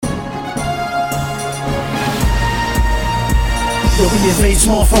Yo, we invade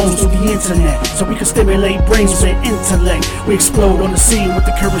smartphones through the internet so we can stimulate brains with intellect. We explode on the scene with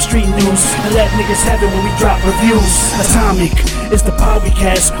the current street news and let niggas have it when we drop reviews. Atomic, it's the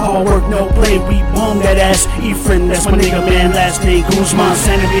podcast. Hard work, no play. We bomb that ass. Efren, that's my nigga, man. Last name Guzman.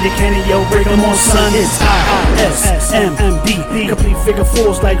 Animated Kenny, yo, break 'em on, son. It's ISMMD. Complete figure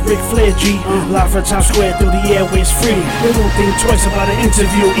fours like Ric Flair, G. Live from Times Square through the airways free. We don't think twice about an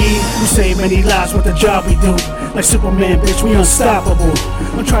interview, E. We save many lives with the job we do. Like Superman, bitch, we unstoppable.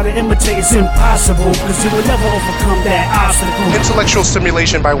 Don't try to imitate, it's impossible. Cause you will never overcome that obstacle. Intellectual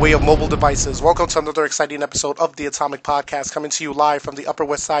stimulation by way of mobile devices. Welcome to another exciting episode of the Atomic Podcast, coming to you live from the Upper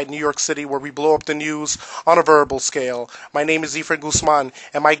West Side, New York City, where we blow up the news on a verbal scale. My name is Efren Guzman,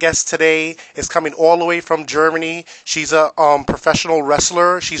 and my guest today is coming all the way from Germany. She's a professional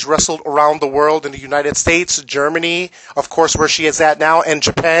wrestler. She's wrestled around the world in the United States, Germany, of course, where she is at now, and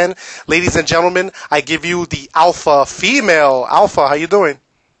Japan. Ladies and gentlemen, I give you the Alpha female. Alpha, how you doing?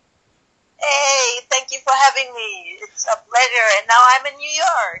 Hey, thank you for having me. It's a pleasure, and now I'm in New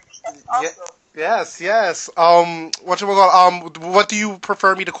York. That's awesome. Yes. What do you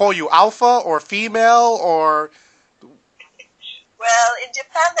prefer me to call you? Alpha or female or? Well, in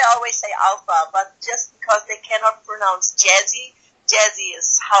Japan they always say alpha, but just because they cannot pronounce Jazzy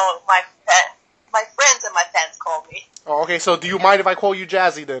is how my friends and my fans call me. Oh, okay. So, do you mind if I call you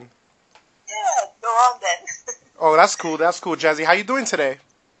Jazzy then? Yeah, go on then. Oh, that's cool, Jazzy. How you doing today?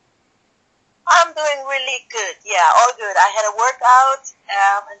 I'm doing really good. Yeah, all good. I had a workout,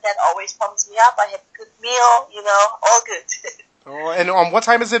 and that always pumps me up. I had a good meal, all good. Oh, and what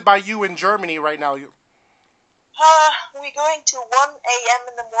time is it by you in Germany right now? We're going to 1 a.m.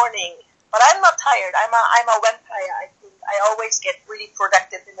 in the morning, but I'm not tired. I'm a vampire. I think I always get really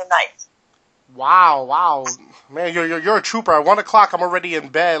productive in the night. Wow, man, you're a trooper. At 1 o'clock, I'm already in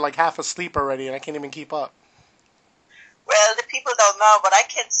bed, like half asleep already, and I can't even keep up. Well, the people don't know, but I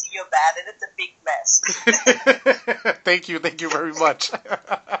can see your bed, and it's a big mess. Thank you very much.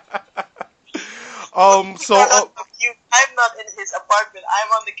 I'm not in his apartment.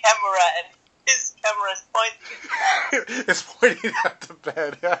 I'm on the camera, and his camera is pointing. It's pointing at the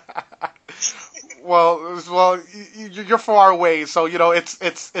bed. Well, you're far away, so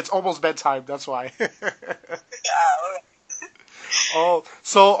it's almost bedtime. That's why. Yeah, all right. Oh,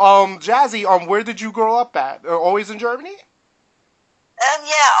 so Jazzy, where did you grow up at? Always in Germany?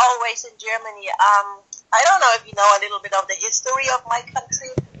 Yeah, always in Germany. I don't know if you know a little bit of the history of my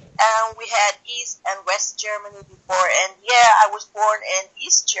country. We had East and West Germany before, and yeah, I was born in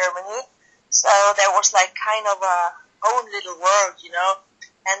East Germany, so there was like kind of a own little world,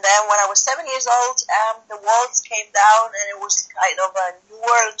 And then when I was 7 years old, the walls came down, and it was kind of a new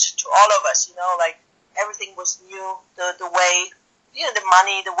world to all of us, like everything was new, the way, the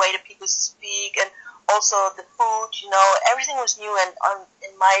money, the way the people speak, and also the food, everything was new. And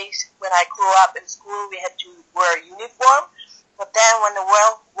when I grew up in school, we had to wear a uniform. But then when the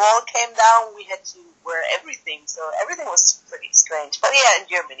wall came down, we had to wear everything. So everything was pretty strange. But yeah, in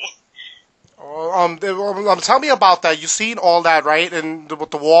Germany. Oh, tell me about that. You've seen all that, right? And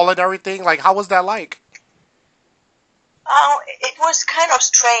with the wall and everything. Like, how was that like? It was kind of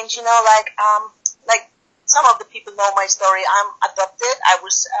strange, like some of the people know my story. I'm adopted. I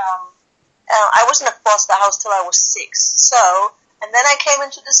was in a foster house till I was 6. So, and then I came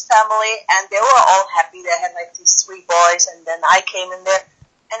into this family, and they were all happy. They had like these 3 boys, and then I came in there,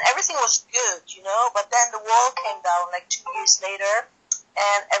 and everything was good, But then the wall came down like 2 years later,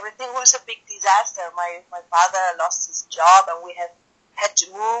 and everything was a big disaster. My father lost his job, and we had to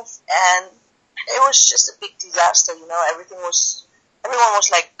move, and it was just a big disaster, Everyone was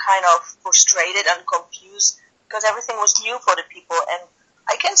like kind of frustrated and confused because everything was new for the people. And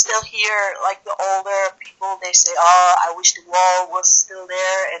I can still hear like the older people, they say, "Oh, I wish the wall was still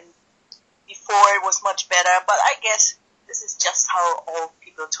there and before it was much better." But I guess this is just how old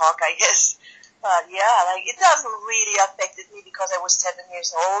people talk, I guess. But yeah, like it doesn't really affected me because I was 7 years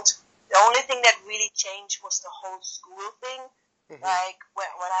old. The only thing that really changed was the whole school thing. Mm-hmm. Like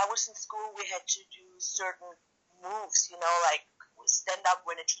when I was in school, we had to do certain moves, like stand up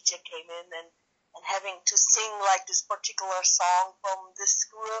when a teacher came in and having to sing like this particular song from this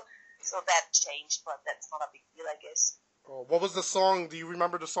school. So that changed, but that's not a big deal, I guess. Oh, what was the song? Do you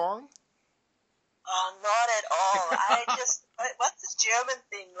remember the song? Oh, not at all. What's this German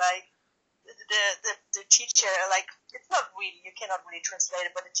thing? Like the teacher, like it's not really, you cannot really translate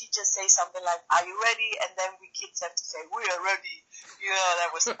it, but the teacher says something like, "Are you ready?" And then we kids have to say, "We are ready." That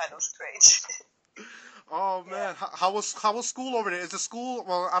was kind of strange. Oh man, yeah. How was school over there? Is the school,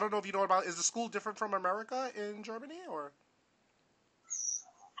 well, I don't know if you know about, is the school different from America in Germany or?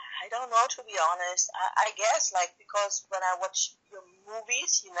 I don't know, to be honest. I guess, like, because when I watch your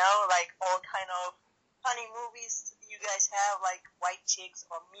movies, you know, like all kind of funny movies you guys have, like White Chicks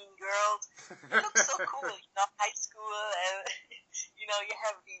or Mean Girls, it looks so cool, you know, high school, and, you know, you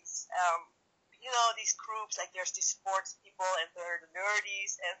have these, you know, these groups, like there's these sports people, and they're the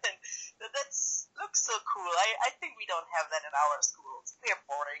nerdies, and then that's looks so cool. I think we don't have that in our schools. We're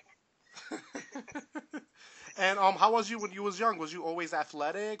boring. And how was you when you was young? Was you always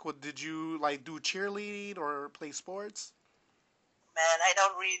athletic? Or did you like do cheerleading or play sports? Man, I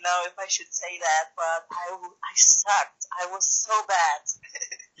don't really know if I should say that, but I sucked. I was so bad.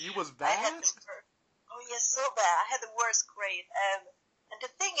 You was I had bad? oh yes, so bad. I had the worst grade, and the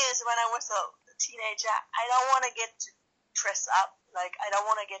thing is, when I was a teenager, I don't want to get to dress up. Like, I don't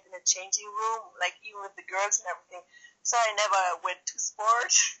want to get in a changing room, like even with the girls and everything. So I never went to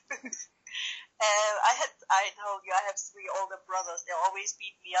sports. And I told you, I have 3 older brothers. They always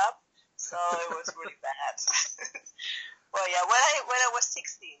beat me up, so it was really bad. Well, yeah, when I was 16,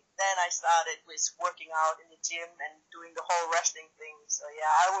 then I started with working out in the gym and doing the whole wrestling thing. So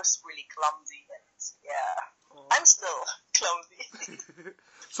yeah, I was really clumsy, and yeah, I'm still clumsy.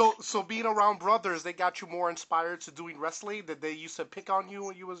 So being around brothers, they got you more inspired to doing wrestling? Did they used to pick on you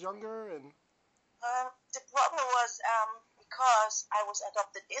when you was younger? And The problem was because I was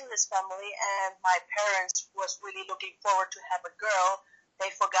adopted in this family, and my parents was really looking forward to have a girl. They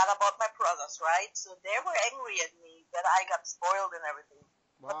forgot about my brothers, right? So they were angry at me that I got spoiled and everything.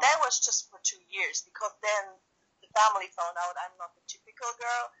 wow. But that was just for 2 years, because then the family found out I'm not the typical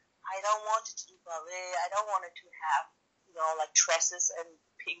girl. I don't want it to do ballet. I don't want it to have, you know, like dresses and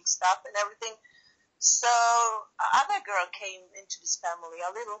pink stuff and everything. So another girl came into this family,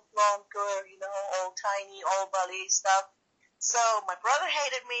 a little blonde girl, you know, all tiny, all ballet stuff. So my brother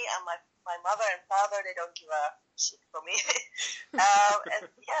hated me, and my mother and father, they don't give a shit for me. And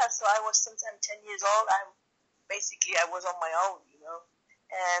yeah, so since I'm 10 years old, I was on my own, you know.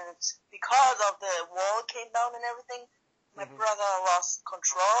 And because of the wall came down and everything, my brother lost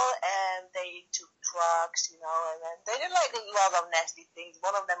control, and they took drugs, you know, and then they did like a lot of nasty things.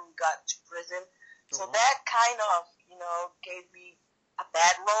 One of them got to prison. So that kind of, you know, gave me a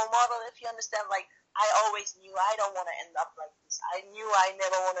bad role model, if you understand. Like, I always knew I don't want to end up like this. I knew I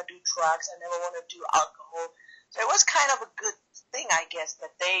never want to do drugs. I never want to do alcohol. So it was kind of a good thing, I guess,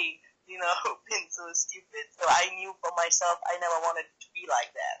 that they, you know, been so stupid. So I knew for myself I never wanted to be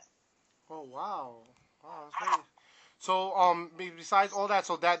like that. oh wow, that's great. So besides all that,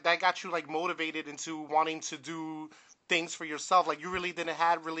 so that got you like motivated into wanting to do things for yourself. Like, you really didn't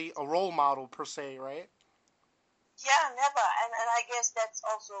have really a role model per se, right? Yeah, never. And I guess that's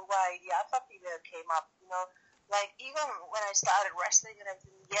also why the Alpha female came up, you know. Like, even when I started wrestling and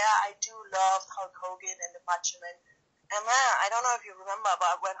everything, yeah, I do love Hulk Hogan and the Macho Man. And man, I don't know if you remember,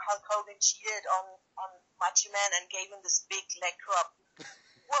 but when Hulk Hogan cheated on Macho Man and gave him this big leg drop,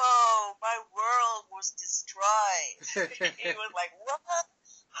 whoa, my world was destroyed. It was like, what?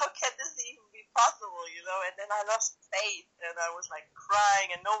 How can this even be possible, you know? And then I lost faith, and I was like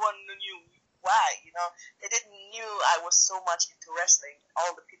crying, and no one knew why, you know? They didn't knew I was so much into wrestling,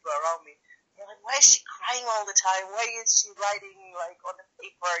 all the people around me. They're like, why is she crying all the time? Why is she writing, like, on the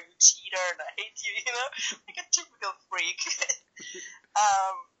paper, you cheater, and I hate you, you know? Like a typical freak.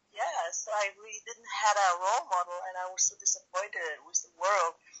 Yeah, so I really didn't have a role model, and I was so disappointed with the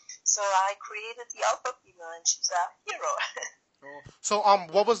world. So I created the Alpha female, and she's a hero. So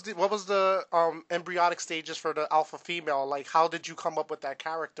what was the embryonic stages for the alpha female? Like, how did you come up with that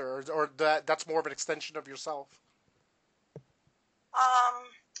character, or that's more of an extension of yourself?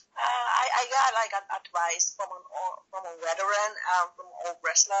 I got like an advice from a veteran, from an old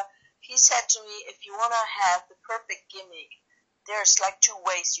wrestler. He said to me, if you want to have the perfect gimmick, there's like 2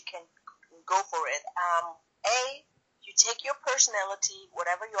 ways you can go for it. A, you take your personality,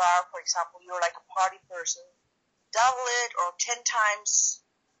 whatever you are. For example, you're like a party person. Double it, or 10 times,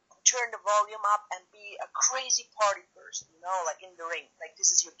 turn the volume up and be a crazy party person, you know, like in the ring. Like,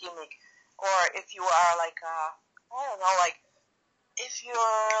 this is your gimmick. Or if you are like, I don't know, like, if you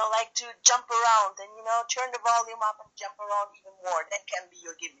like to jump around, then, you know, turn the volume up and jump around even more. That can be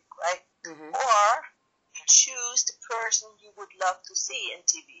your gimmick, right? Or you choose the person you would love to see in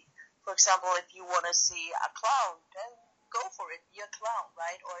TV. For example, if you want to see a clown, then go for it, be a clown,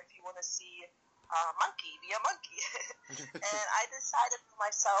 right? Or if you want to see monkey, be a monkey. And I decided for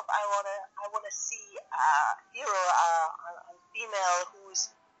myself, I wanna see a hero, a female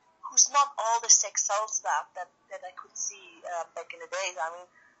who's not all the sexual stuff that I could see back in the days. I mean,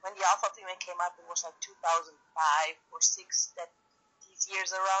 when the Alpha female came up, it was like 2005 or 6, that these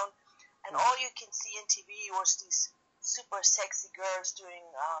years around, and all you can see in TV was these super sexy girls doing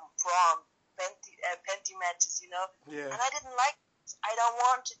prom panty matches, Yeah. and I didn't like it. I don't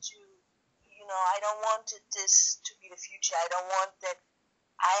want it to, I don't want this to be the future. I don't want that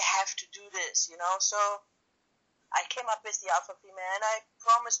I have to do this, So I came up with the alpha female, and I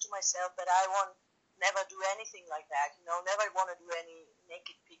promised to myself that I won't never do anything like that, never want to do any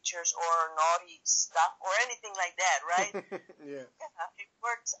naked pictures or naughty stuff or anything like that, right? Yeah. Yeah, it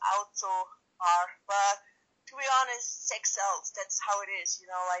works out so hard, but to be honest, sex sells. That's how it is,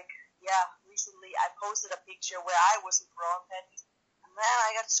 recently I posted a picture where I was in bra panties, and man,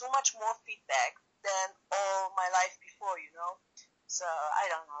 I got so much more feedback than all my life before, So I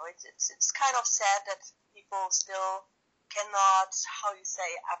don't know. It's kind of sad that people still cannot,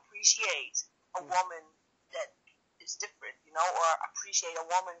 appreciate a woman that is different, or appreciate a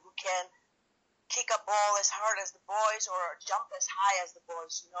woman who can kick a ball as hard as the boys or jump as high as the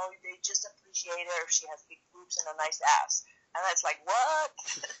boys. They just appreciate her if she has big boobs and a nice ass, and that's like, what?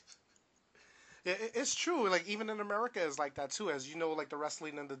 Yeah, it's true. Like, even in America is like that too. As you know, like the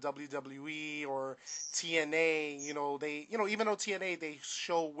wrestling in the WWE or TNA, they, even though TNA, they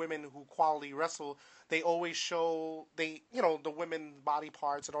show women who quality wrestle, they always show, the women body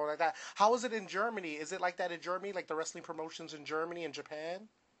parts and all like that. How is it in Germany? Is it like that in Germany, like the wrestling promotions in Germany and Japan?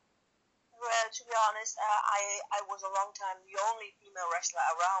 Well, to be honest, I was a long time the only female wrestler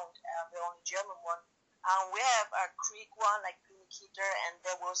around, the only German one. We have a Greek one, like Nikita, and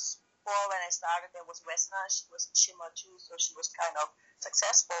there was, before when I started, there was Vesna. She was in Shimmer too, so she was kind of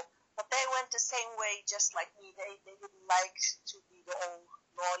successful. But they went the same way, just like me. They didn't like to be the old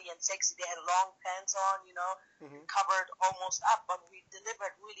naughty and sexy. They had long pants on, covered almost up, but we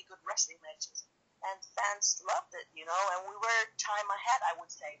delivered really good wrestling matches. And fans loved it, and we were time ahead, I would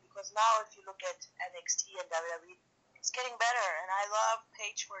say, because now if you look at NXT and WWE, it's getting better. And I love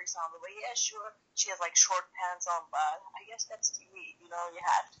Paige, for example, but yeah, sure, she has like short pants on, but I guess that's TV, you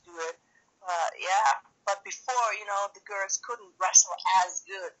have to do it. But before, the girls couldn't wrestle as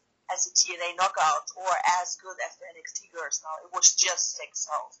good as the TNA knockouts or as good as the NXT girls now. It was just sex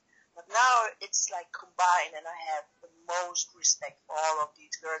sells. But now it's like combined, and I have the most respect for all of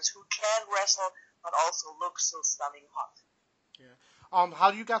these girls who can wrestle but also look so stunning hot. Yeah. How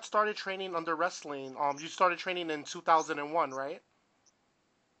you got started training under wrestling? You started training in 2001, right?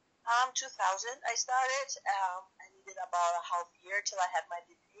 2000 I started. I needed about a half year till I had my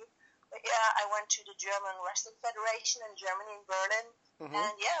debut. But yeah, I went to the German Wrestling Federation in Germany, in Berlin. Mm-hmm.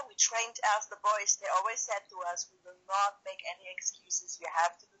 And yeah, we trained as the boys. They always said to us, we will not make any excuses. You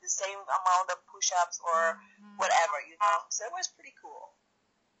have to do the same amount of push-ups or whatever, So it was pretty cool.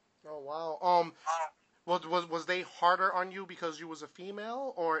 Oh, wow. Was they harder on you because you was a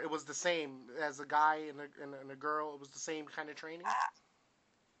female, or it was the same as a guy and a girl? It was the same kind of training?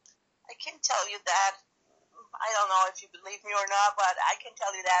 I can tell you that. I don't know if you believe me or not, but I can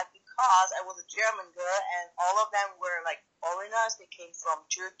tell you that because I was a German girl, and all of them were like foreigners. They came from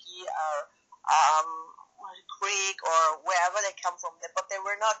Turkey or Greek or wherever they come from, but they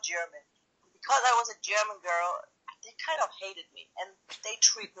were not German. Because I was a German girl, they kind of hated me, and they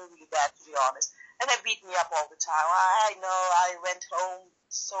treat me really bad, to be honest. And they beat me up all the time. I know I went home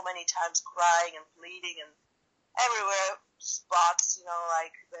so many times crying and bleeding, and everywhere spots,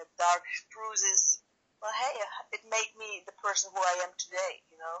 like the dark bruises. But hey, it made me the person who I am today,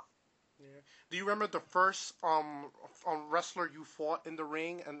 Yeah. Do you remember the first wrestler you fought in the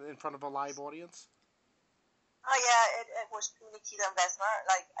ring and in front of a live audience? Oh yeah, it was Nikita and Vesna.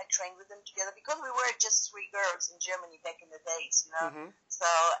 Like, I trained with them together because we were just 3 girls in Germany back in the days, Mm-hmm. So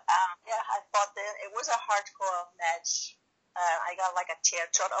yeah, I fought them. It was a hardcore match. I got like a chair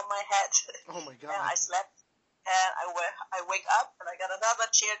shot on my head. Oh my god! And I slept, and I wake up and I got another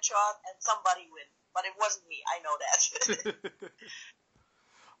chair shot, and somebody win. But it wasn't me. I know that.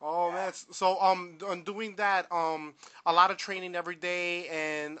 Oh yeah. Man! So on doing that, a lot of training every day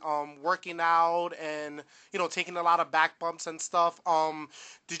and working out and taking a lot of back bumps and stuff.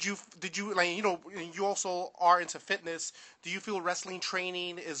 Did you like you also are into fitness? Do you feel wrestling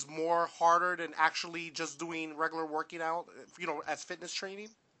training is more harder than actually just doing regular working out? As fitness training.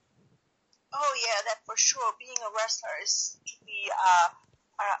 Oh yeah, that for sure. Being a wrestler is to be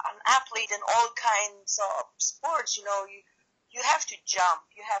an athlete in all kinds of sports. You have to jump,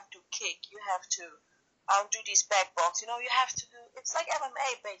 you have to kick, you have to do these back bumps. You have to do. It's like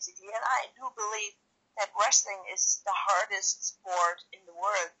MMA basically, and I do believe that wrestling is the hardest sport in the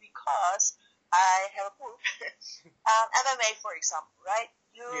world because I have a proof. MMA, for example, right?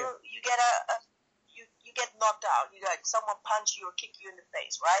 You get you get knocked out. You got someone punch you or kick you in the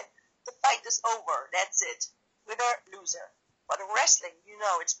face, right? The fight is over. That's it. Winner, loser. But in wrestling,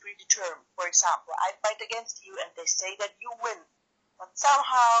 it's predetermined. For example, I fight against you and they say that you win. But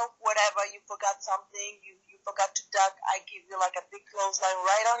somehow, whatever, you forgot something, you forgot to duck, I give you like a big clothesline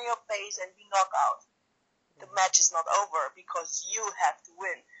right on your face and you knock out. The match is not over because you have to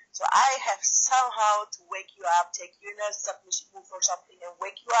win. So I have somehow to wake you up, take you in a submission move or something and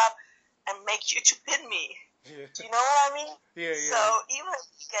wake you up and make you to pin me. Yeah. Do you know what I mean? Yeah. So even if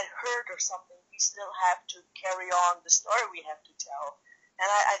you get hurt or something, we still have to carry on the story we have to tell. And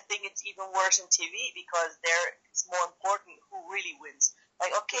I think it's even worse in TV because there it's more important who really wins.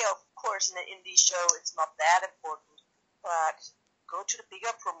 Like, okay, of course, in an indie show, it's not that important. But go to the bigger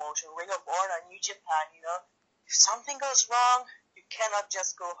promotion, Ring of Honor, New Japan, If something goes wrong, you cannot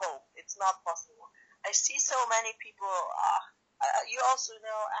just go home. It's not possible. I see so many people, you also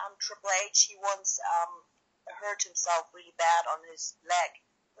know Triple H, he once hurt himself really bad on his leg.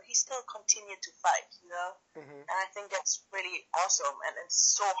 But he still continued to fight, Mm-hmm. And I think that's really awesome, and it's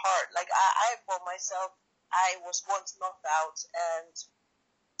so hard. Like, I for myself, I was once knocked out, and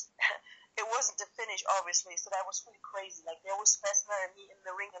it wasn't the finish, obviously, so that was really crazy. Like, there was Lesnar and me in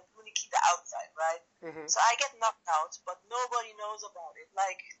the ring, and Bruni keep the outside, right? Mm-hmm. So I get knocked out, but nobody knows about it.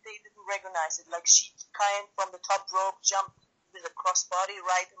 Like, they didn't recognize it. Like, she came from the top rope, jumped with a crossbody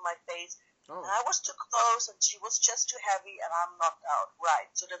right in my face, Oh. and I was too close, and she was just too heavy, and I'm knocked out, right?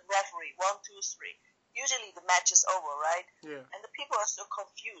 So the referee, 1, 2, 3. Usually the match is over, right? Yeah. And the people are so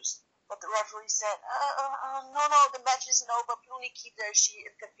confused. But the referee said, no, the match isn't over. Bruni Keita, she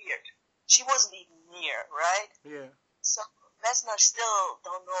interfered. She wasn't even near, right? Yeah. So Lesnar still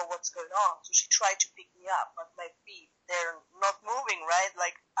don't know what's going on. So she tried to pick me up, but my feet, they're not moving, right?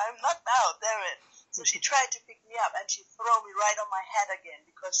 Like, I'm knocked out, damn it. So she tried to pick me up, and she threw me right on my head again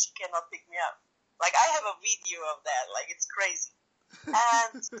because she cannot pick me up. Like, I have a video of that. Like, it's crazy.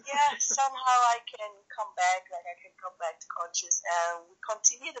 And, yeah, somehow I can come back. Like, I can come back to conscious, and we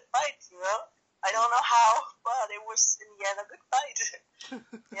continue the fight, I don't know how, but it was, in the end, a good fight.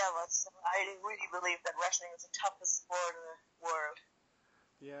 Yeah, but I really believe that wrestling is the toughest sport in the world.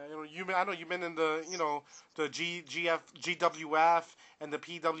 Yeah, I know you've been in the, the GWF and the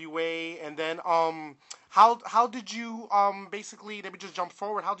PWA, and then, how did you, basically, let me just jump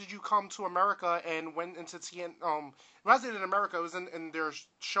forward, how did you come to America and went into rather than America, it was in their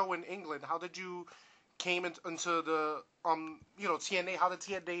show in England, how did you came into the, TNA, how did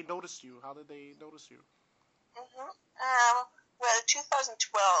TNA notice you? How did they notice you? Mm-hmm. Well, 2012,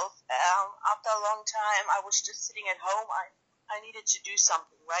 after a long time, I was just sitting at home. I needed to do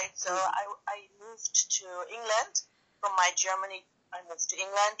something, right? So I moved to England from my Germany. I moved to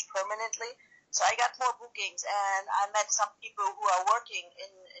England permanently. So I got more bookings, and I met some people who are working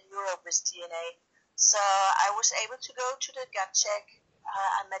in Europe with TNA. So I was able to go to the gut check.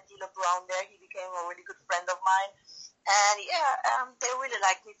 I met D'Lo Brown there. He became a really good friend of mine. And they really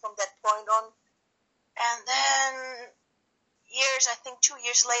liked me from that point on. And then I think 2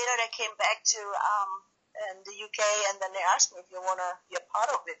 years later, they came back to the UK, and then they asked me if you want to be a part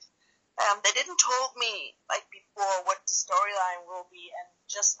of it. They didn't told me like before what the storyline will be, and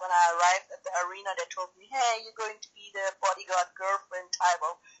just when I arrived at the arena, they told me, hey, you're going to be the bodyguard girlfriend type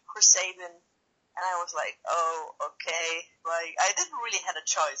of Chris Sabin. And I was like, oh, okay. Like, I didn't really have a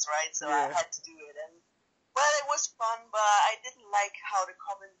choice, right? So I had to do it. And, well, it was fun, but I didn't like how the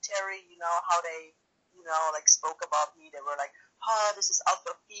commentary, how they, like spoke about me. They were like, this is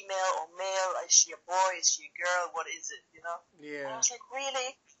alpha female or male. Is she a boy? Is she a girl? What is it, Yeah. And I was like,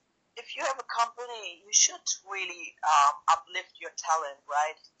 really? If you have a company, you should really uplift your talent,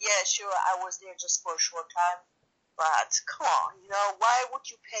 right? Yeah, sure, I was there just for a short time. But come on, why would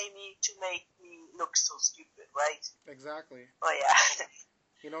you pay me to make me look so stupid, right? Exactly. Oh,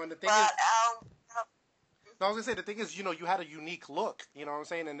 yeah. And the thing is... No, I was going to say, the thing is, you had a unique look, you know what I'm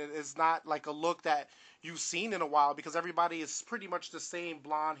saying? And it's not like a look that you've seen in a while, because everybody is pretty much the same,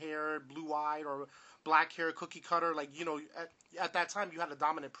 blonde hair, blue-eyed, or black hair, cookie cutter. Like, at that time you had a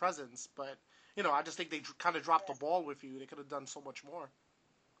dominant presence, but, I just think they kind of dropped the ball with you. They could have done so much more.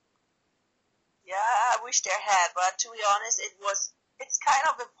 Yeah, I wish they had, but to be honest, it's kind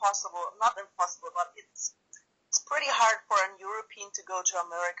of impossible. Not impossible, but it's pretty hard for a European to go to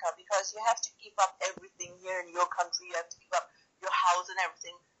America, because you have to give up everything here in your country. You have to give up your house and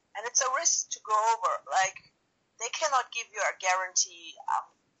everything, and it's a risk to go over. Like, they cannot give you a guarantee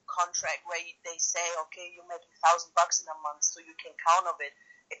contract where they say, okay, you're making $1,000 in a month, so you can count of it.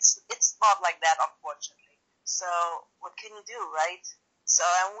 It's not like that, unfortunately. So what can you do, right? So,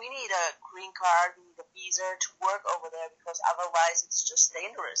 and we need a green card, we need a visa to work over there, because otherwise it's just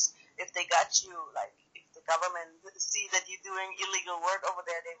dangerous. If they got you, like, if the government see that you're doing illegal work over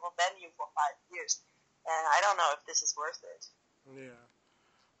there, they will ban you for 5 years. And I don't know if this is worth it. Yeah.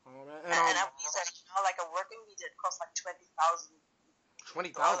 Oh man. And a visa, like a working visa, it costs like $20,000.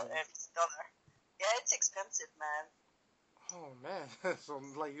 20,000. Yeah, it's expensive, man. Oh man. So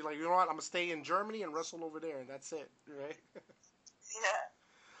you know what? I'm gonna stay in Germany and wrestle over there, and that's it, right? Yeah.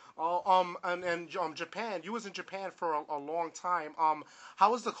 Oh, and Japan. You was in Japan for a long time.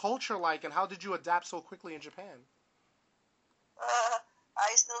 How was the culture like, and how did you adapt so quickly in Japan?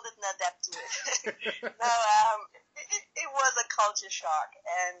 I still didn't adapt to it. No, it was a culture shock,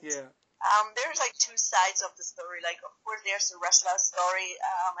 and Yeah. there's like two sides of the story. Like, of course, there's the wrestler story,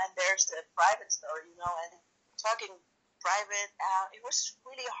 and there's the private story, And talking private, it was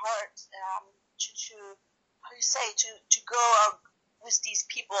really hard to how do you say to go out with these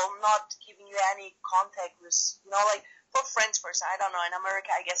people, not giving you any contact with, like for friends first. I don't know. In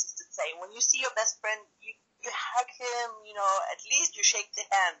America, I guess it's the same. When you see your best friend, you hug him, at least you shake the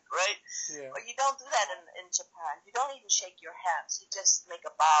hand, right? Yeah. But you don't do that in Japan. You don't even shake your hands. You just make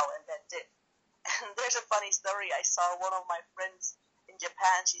a bow and that's it. And there's a funny story. I saw one of my friends in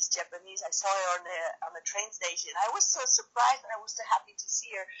Japan. She's Japanese. I saw her on the train station. I was so surprised and I was so happy to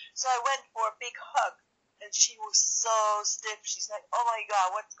see her. So I went for a big hug. And she was so stiff. She's like, "Oh my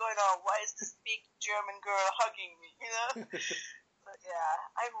God, what's going on? Why is this big German girl hugging me?" But yeah,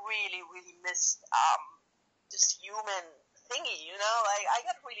 I really, really missed this human thingy. Like I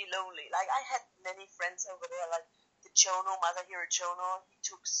got really lonely. Like I had many friends over there, like the Chono, Masahiro Chono. He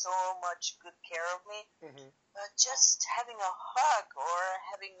took so much good care of me. Mm-hmm. But just having a hug or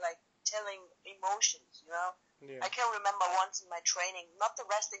having telling emotions, Yeah. I can remember once in my training, not the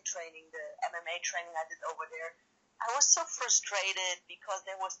wrestling training, the MMA training I did over there, I was so frustrated because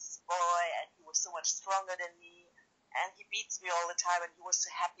there was this boy and he was so much stronger than me and he beats me all the time and he was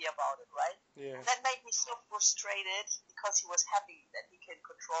so happy about it, right? Yeah. And that made me so frustrated because he was happy that he can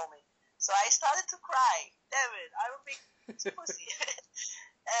control me. So I started to cry. Damn it, I'm a big pussy.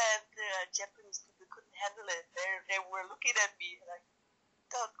 And the Japanese people couldn't handle it. They were looking at me like,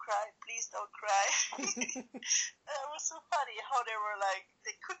 "Don't cry, please don't cry." And it was so funny how they were like,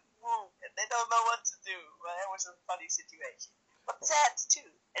 they couldn't move and they don't know what to do. Well, it was a funny situation. But sad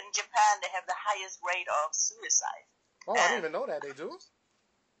too. In Japan, they have the highest rate of suicide. Oh, I didn't even know that. They do?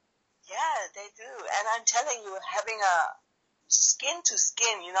 Yeah, they do. And I'm telling you, having a skin to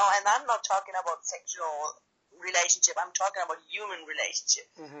skin, and I'm not talking about sexual relationship. I'm talking about human relationship.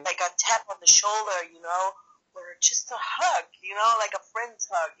 Mm-hmm. Like a tap on the shoulder, or just a hug, like a friend's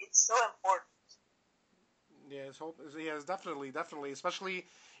hug. It's so important. Yeah, it's definitely, especially,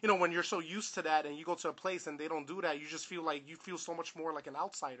 when you're so used to that and you go to a place and they don't do that, you just feel like you feel so much more like an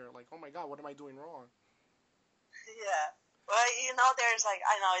outsider. Like, oh my God, what am I doing wrong? Yeah. Well, there's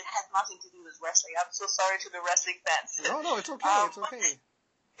I know it has nothing to do with wrestling. I'm so sorry to the wrestling fans. No, it's okay. It's okay.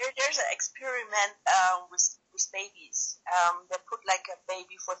 There's an experiment with babies. They put a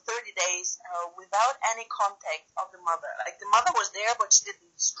baby for 30 days without any contact of the mother. Like the mother was there, but she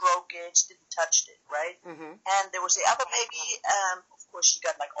didn't stroke it, she didn't touch it, right? Mm-hmm. And there was the other baby. Of course, she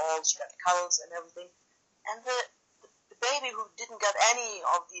got she got cuddles and everything. And the baby who didn't get any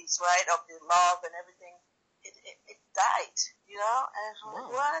of these, right, of the love and everything, it died. And I'm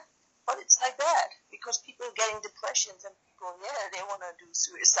like, what? But it's like that because people are getting depressions and people, they want to do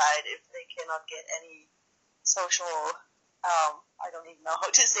suicide if they cannot get any social, I don't even know how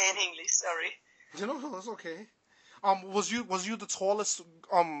to say it in English, sorry. No, it's okay. Was you the tallest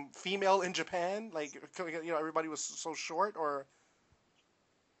female in Japan? Like, everybody was so short, or?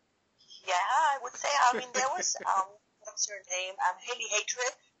 Yeah, I would say. I mean, there was what's her name? Haley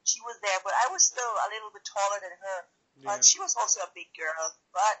Hatred. She was there, but I was still a little bit taller than her. Yeah. But she was also a big girl,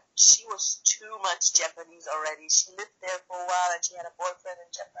 but she was too much Japanese already. She lived there for a while, and she had a boyfriend in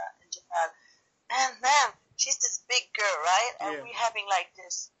Japan. And man, she's this big girl, right? And we having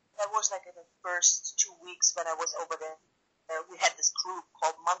this. That was in the first 2 weeks when I was over there. We had this group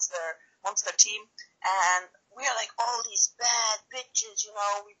called Monster Team, and we are all these bad bitches,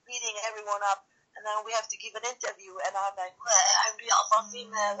 we're beating everyone up, and then we have to give an interview, and I'm like, well, I'm the alpha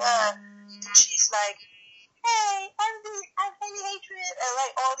female, and she's like, hey, I'm Haley Hatred, and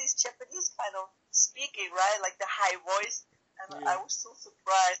all these Japanese kind of speaking, right, like the high voice, and I was so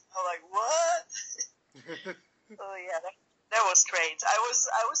surprised. I'm like, what? Oh yeah, that was strange. I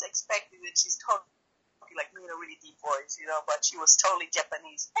was expecting that she's talking like me in a really deep voice, but she was totally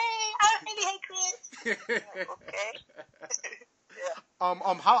Japanese. Hey, I'm Haley Hatred. Like, okay. Yeah.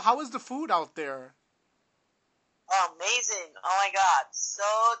 How is the food out there? Amazing. Oh my God. So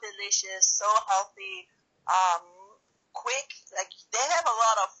delicious, so healthy, quick. They have a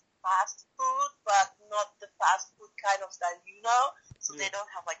lot of fast food, but not the fast food kind of style, So they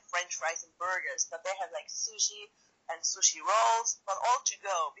don't have French fries and burgers, but they have sushi and sushi rolls, but all to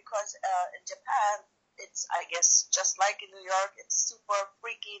go because in Japan it's, I guess, just like in New York, it's super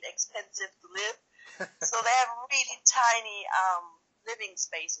freaking expensive to live. So they have really tiny living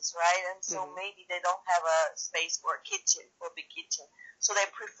spaces, right? And so maybe they don't have a space for a kitchen, for a big kitchen. So they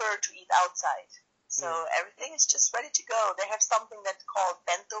prefer to eat outside. So everything is just ready to go. They have something that's called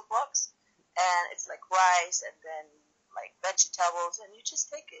bento box, and it's like rice and then like vegetables, and you just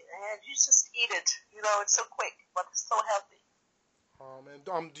take it and you just eat it. You know, it's so quick, but it's so healthy.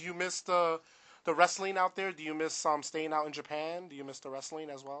 And do you miss the wrestling out there? Do you miss staying out in Japan? Do you miss the wrestling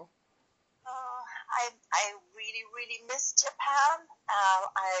as well? I really, really miss Japan.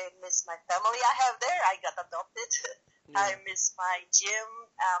 I miss my family I have there. I got adopted. I miss my gym,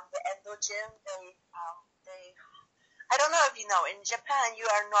 the Endo gym. I don't know if you know, in Japan you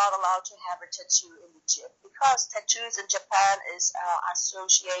are not allowed to have a tattoo in the gym because tattoos in Japan is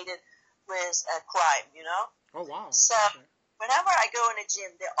associated with crime, you know? Oh, wow. So whenever I go in a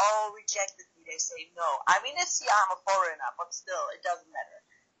gym, they all rejected me. They say no. I mean, it's, yeah, I'm a foreigner, but still, it doesn't matter.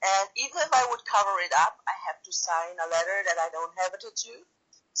 And even if I would cover it up, I have to sign a letter that I don't have a tattoo.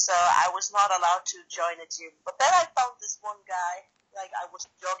 So I was not allowed to join a gym. But then I found this one guy, like I was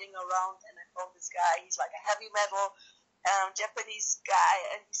jogging around and I found this guy. He's like a heavy metal Japanese guy.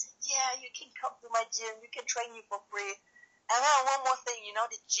 And he said, yeah, you can come to my gym. You can train you for free. And then one more thing, you know,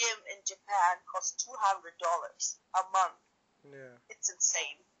 the gym in Japan costs $200 a month. Yeah. It's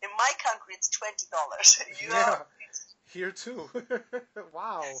insane. In my country, it's $20. You know? Yeah. Here too.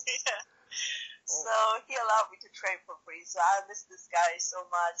 Wow. Yeah. So he allowed me to train for free. So I miss this guy so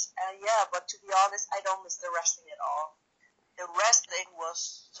much. And yeah, but to be honest, I don't miss the wrestling at all. The wrestling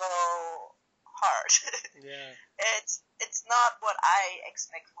was so hard. Yeah. It's not what I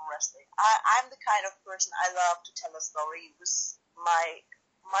expect from wrestling. I'm the kind of person, I love to tell a story. It was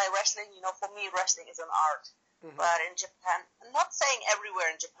my wrestling, you know, for me, wrestling is an art. But in Japan, I'm not saying everywhere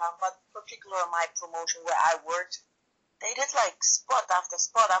in Japan, but particularly my promotion where I worked, they did like spot after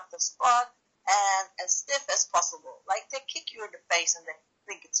spot after spot, and as stiff as possible. Like they kick you in the face and they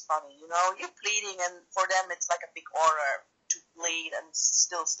think it's funny, you know. You're bleeding, and for them it's like a big order to bleed and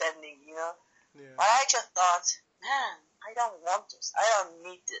still standing, you know. Yeah. But I just thought, man, I don't want this. I don't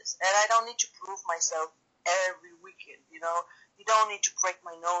need this, and I don't need to prove myself every weekend, you know. You don't need to break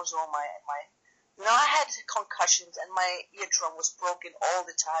my nose or my. You know, I had concussions and my eardrum was broken all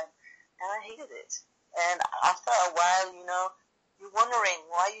the time, and I hated it. And after a while, you know, you're wondering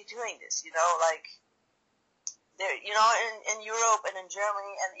why you're doing this. You know, like there, you know, in Europe and in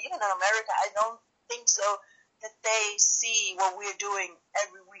Germany and even in America, I don't think so that they see what we're doing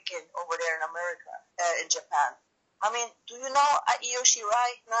every weekend over there in America, in Japan. I mean, do you know Io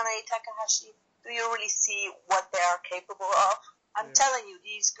Shirai, Nanae Takahashi? Do you really see what they are capable of? I'm telling you,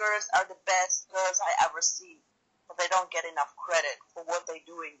 these girls are the best girls I ever seen, but they don't get enough credit for what they're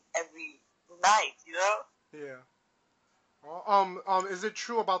doing every night, you know? Yeah. Is it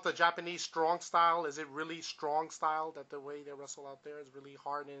true about the Japanese strong style? Is it really strong style that the way they wrestle out there is really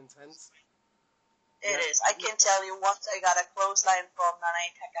hard and intense? It is. I can tell you, once I got a clothesline from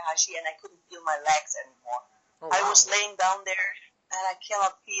Nanae Takahashi and I couldn't feel my legs anymore. Oh, wow. I was laying down there and I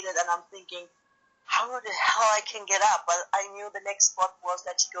cannot feel it, and I'm thinking, how the hell I can get up? But I knew the next spot was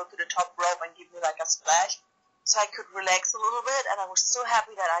that she go to the top rope and give me like a splash, so I could relax a little bit, and I was so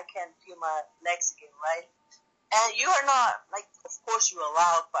happy that I can feel my legs again, right? And you are not, like, of course you're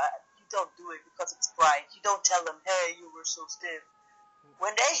allowed, but you don't do it because it's pride. You don't tell them, hey, you were so stiff.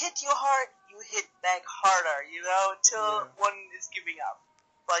 When they hit you hard, you hit back harder, you know, till one is giving up.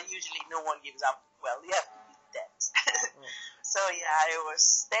 But usually no one gives up. Well, you have to be dead. So yeah, it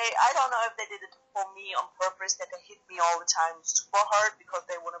was, I don't know if they did it for me on purpose, that they hit me all the time super hard because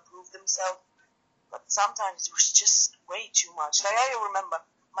they want to prove themselves. But sometimes it was just way too much. Like I remember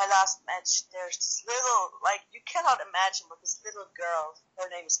my last match, there's this little, like you cannot imagine, but this little girl,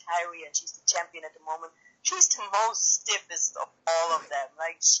 her name is Kyrie and she's the champion at the moment. She's the most stiffest of all of them.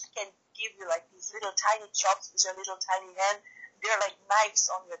 Like she can give you like these little tiny chops with her little tiny hand. They're like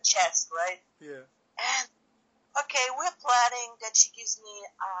knives on your chest, right? Yeah. And okay, we're planning that she gives me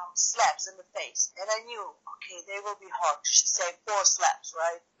slaps in the face. And I knew, okay, they will be hard. She said 4 slaps,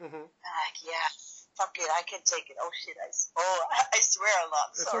 right? Mm-hmm. And I'm like, yeah, fuck it, I can take it. Oh, shit, I swear a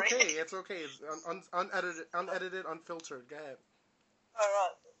lot, sorry. It's okay. It's unedited, unfiltered. Go ahead.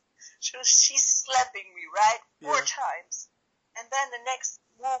 Alright. So she's slapping me, right? 4 times. And then the next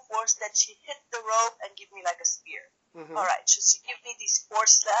move was that she hit the rope and give me like a spear. Mm-hmm. Alright, so she give me these 4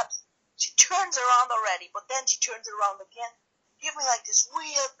 slaps. She turns around already, but then she turns around again, give me like this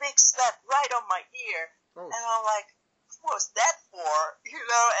real big slap right on my ear. Oh. And I'm like, of course, that before,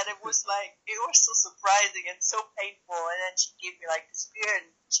 and it was so surprising and so painful. And then she gave me like the spear and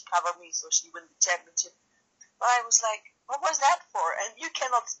she covered me so she won the championship. But I was like, what was that for? And you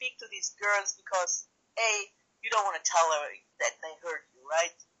cannot speak to these girls because you don't want to tell her that they hurt you,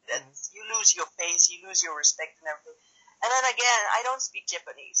 right? That you lose your face, you lose your respect and everything. And then again, I don't speak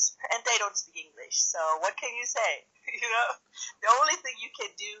Japanese and they don't speak English. So what can you say? The only thing you can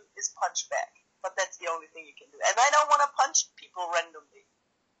do is punch back. But that's the only thing you can do. And I don't want to punch people randomly.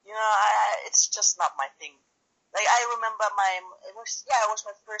 It's just not my thing. Like, I remember it was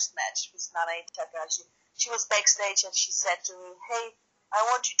my first match with Nanae Takahashi. She was backstage and she said to me, hey, I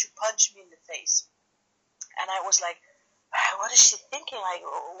want you to punch me in the face. And I was like, what is she thinking? Like,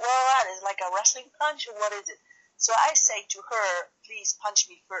 what? Is it like a wrestling punch or what is it? So I say to her, please punch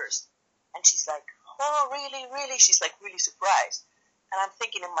me first. And she's like, oh, really, really? She's like really surprised. And I'm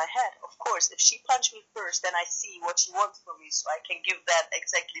thinking in my head, of course, if she punched me first, then I see what she wants from me, so I can give that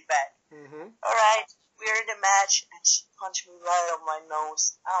exactly back. Mm-hmm. All right, we're in the match, and she punched me right on my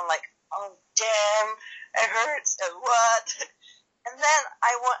nose. I'm like, oh, damn, it hurts, and what? And then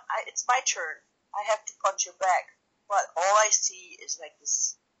it's my turn. I have to punch her back. But all I see is like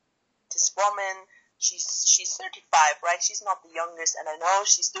this woman. She's 35, right? She's not the youngest, and I know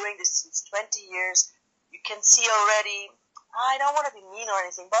she's doing this since 20 years. You can see already. I don't want to be mean or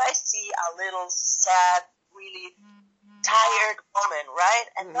anything, but I see a little sad, really tired woman, right?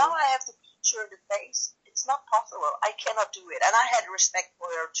 And now I have to punch her in the face. It's not possible. I cannot do it. And I had respect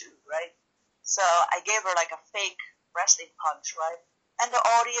for her too, right? So I gave her like a fake wrestling punch, right? And the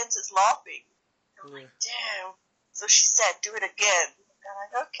audience is laughing. I'm like, damn. So she said, do it again. And I'm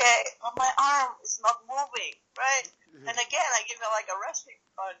like, okay, but my arm is not moving, right? And again, I give her like a wrestling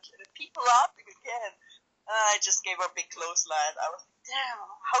punch, and the people laughing again. I just gave her a big clothesline. I was like, damn,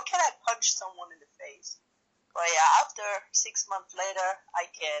 how can I punch someone in the face? But yeah, after 6 months later,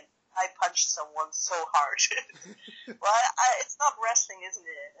 I punched someone so hard. Well, it's not wrestling, isn't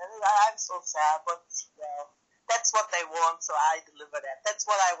it? I'm so sad, but that's what they want, so I deliver that. That's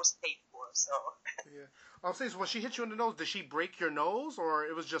what I was paid for, so. Yeah. I'll say, so when she hit you in the nose, did she break your nose, or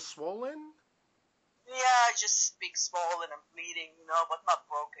it was just swollen? Yeah, just big swollen and bleeding, but not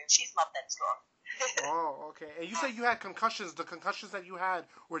broken. She's not that strong. Oh, okay. And you said you had concussions. The concussions that you had,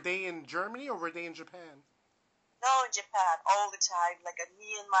 were they in Germany or were they in Japan? No, in Japan, all the time. Like a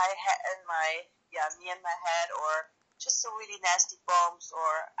knee in my head, or just some really nasty bumps.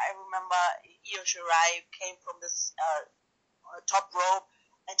 Or I remember Io Shirai came from this top rope,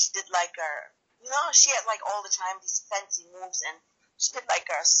 and she did like she had like all the time these fancy moves, and she did like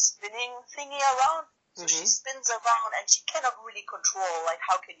a spinning thingy around. So she spins around, and she cannot really control. Like,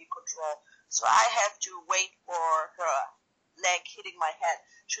 how can you control? So I have to wait for her leg hitting my head.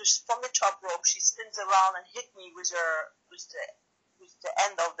 She was from the top rope. She spins around and hit me with the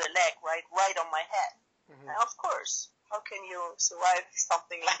end of the leg, right on my head. Mm-hmm. And of course, how can you survive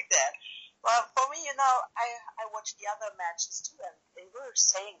something like that? Well, for me, I watched the other matches too, and they were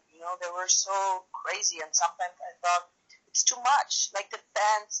saying, they were so crazy, and sometimes I thought it's too much. Like the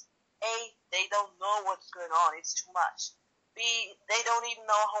fans, they don't know what's going on. It's too much. B, they don't even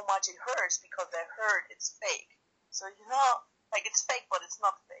know how much it hurts because they heard it's fake. So, like it's fake, but it's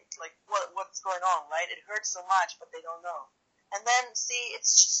not fake. Like what's going on, right? It hurts so much, but they don't know. And then, see,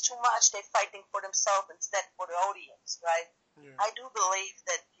 it's just too much. They're fighting for themselves instead for the audience, right? Yeah. I do believe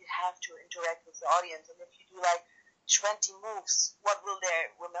that you have to interact with the audience. And if you do like 20 moves, what will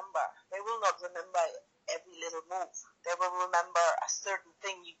they remember? They will not remember every little move. They will remember a certain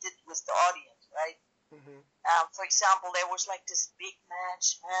thing you did with the audience, right? Mm-hmm. For example, there was like this big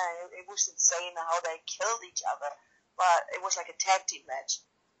match. Man, it was insane how they killed each other. But it was like a tag team match.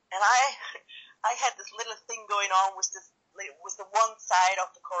 And I had this little thing going on with the one side of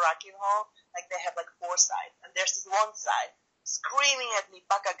the Korakuen Hall. Like they have like 4 sides. And there's this one side screaming at me,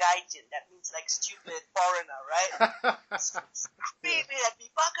 Baka Gaijin. That means like stupid foreigner, right? Screaming at me,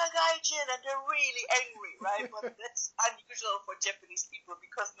 Baka Gaijin, and they're really angry, right? But that's unusual for Japanese people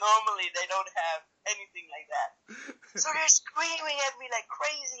because normally they don't have anything like that. So they're screaming at me like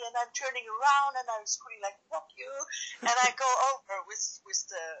crazy, and I'm turning around and I'm screaming like, fuck you. And I go over with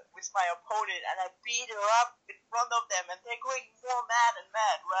my opponent and I beat her up in front of them, and they're going more mad and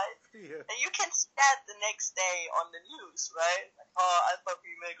mad, right? Yeah. And you can see that the next day on the news, right? Like, Alpha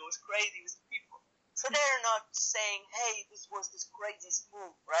Female goes crazy with the people. So they're not saying, hey, this was this craziest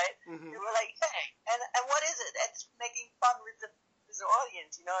move, right? Mm-hmm. They were like, hey, and what is it? It's making fun with the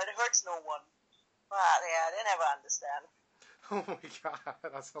audience, it hurts no one. But yeah, they never understand. Oh my god,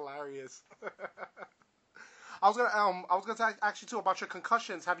 that's hilarious. I was gonna ask you too about your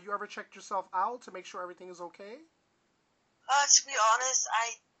concussions. Have you ever checked yourself out to make sure everything is okay? To be honest, I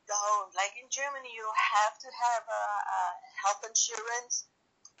don't. Like in Germany, you have to have a health insurance,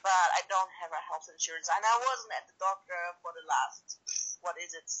 but I don't have a health insurance, and I wasn't at the doctor for the last, what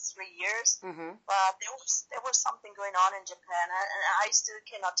is it, 3 years. Mm-hmm. But there was something going on in Japan, and I still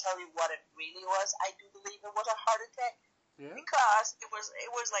cannot tell you what it really was. I do believe it was a heart attack Yeah. because it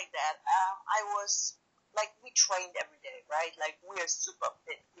was like that. I was like, we trained every day, right? Like, we are super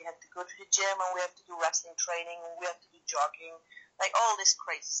fit. We have to go to the gym, and we have to do wrestling training, and we have to do jogging, like all this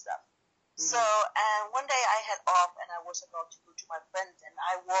crazy stuff. So, and one day I had off, and I was about to go to my friends, and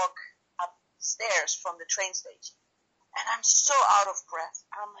I walk upstairs from the train station, and I'm so out of breath.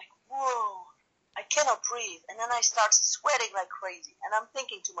 I'm like, whoa, I cannot breathe. And then I start sweating like crazy, and I'm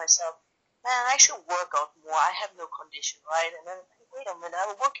thinking to myself, man, I should work out more. I have no condition, right? And then, wait a minute,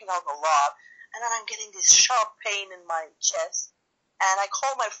 I'm working out a lot, and then I'm getting this sharp pain in my chest, and I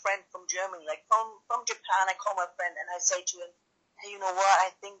call my friend from Germany, like from Japan. I call my friend, and I say to him, hey, you know what, I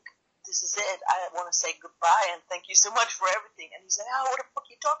think this is it. I want to say goodbye and thank you so much for everything. And he's like, oh, what the fuck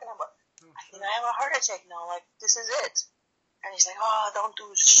are you talking about? I think I have a heart attack now. Like, this is it. And he's like, oh, don't do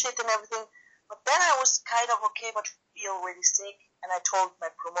shit and everything. But then I was kind of okay, but feel really sick. And I told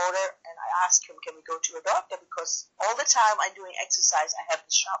my promoter, and I asked him, can we go to a doctor? Because all the time I'm doing exercise, I have the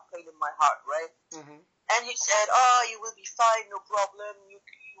sharp pain in my heart, right? Mm-hmm. And he said, oh, you will be fine, no problem. You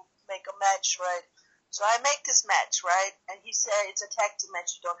make a match, right? So I make this match, right? And he said, it's a tag team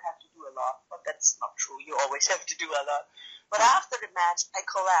match, you don't have to do a lot. But that's not true. You always have to do a lot. But after the match, I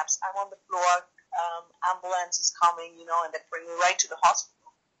collapse. I'm on the floor. Ambulance is coming, and they bring me right to the hospital.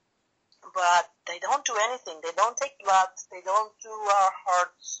 But they don't do anything. They don't take blood. They don't do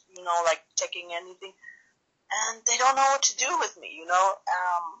hearts, like checking anything. And they don't know what to do with me,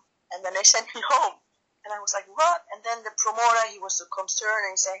 And then they sent me home. And I was like, what? And then the promoter, he was so concerned,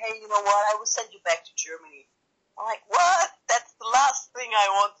 and he said, hey, you know what? I will send you back to Germany. I'm like, what? That's the last thing I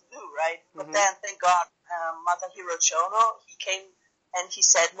want to do, right? Mm-hmm. But then, thank God, Masahiro Chono, he came and he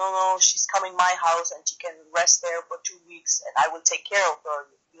said, no, she's coming my house and she can rest there for 2 weeks and I will take care of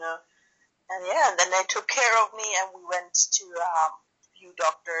her, And yeah, and then they took care of me and we went to a few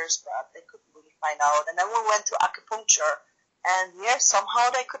doctors, but they couldn't really find out. And then we went to acupuncture. And yeah,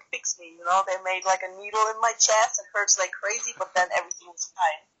 somehow they could fix me, They made like a needle in my chest. It hurts like crazy, but then everything was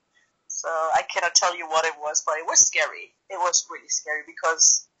fine. So I cannot tell you what it was, but it was scary. It was really scary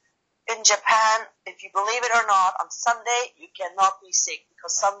because in Japan, if you believe it or not, on Sunday you cannot be sick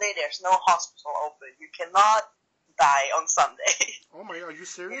because Sunday there's no hospital open. You cannot die on Sunday. Oh my God, are you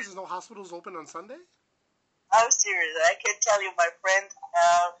serious? There's no hospitals open on Sunday? I'm serious. I can tell you, my friend,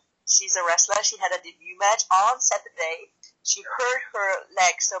 she's a wrestler. She had a debut match on Saturday. She hurt her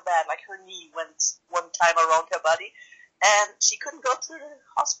leg so bad, like her knee went one time around her body, and she couldn't go to the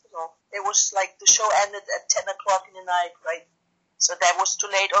hospital. It was like the show ended at 10 o'clock in the night, right? So that was too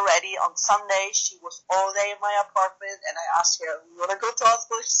late already. On Sunday, she was all day in my apartment, and I asked her, we want to go to the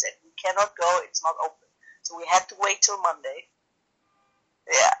hospital? She said, we cannot go, it's not open. So we had to wait till Monday.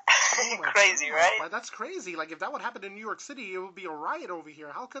 Yeah, oh crazy, God. right? Well, that's crazy. Like, if that would happen in New York City, it would be a riot over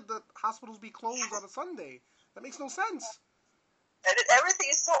here. How could the hospitals be closed on a Sunday? That makes no sense. And everything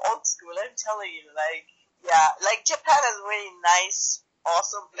is so old school, I'm telling you. Like Japan has really nice,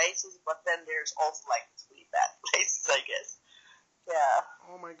 awesome places, but then there's also like really bad places, I guess.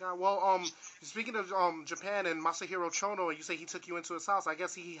 Yeah. Oh my God. Well, speaking of Japan and Masahiro Chono, you say he took you into his house. I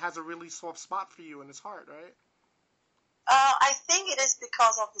guess he has a really soft spot for you in his heart, right? I think it is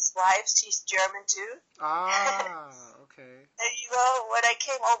because of his wife. She's German too. Ah, okay. And when I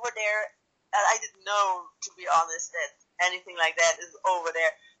came over there, I didn't know, to be honest, that anything like that is over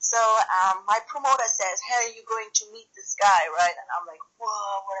there. So my promoter says, hey, you're going to meet this guy, right? And I'm like,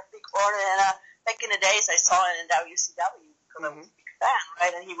 whoa, what a big honor. And back in the days, I saw it in WCW because I was a big fan,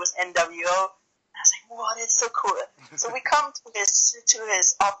 right? And he was NWO. And I was like, whoa, that's so cool. So we come to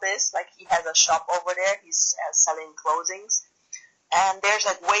his office. Like, he has a shop over there. He's selling clothings. And there's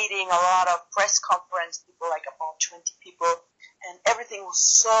like waiting a lot of press conference people, like about 20 people. And everything was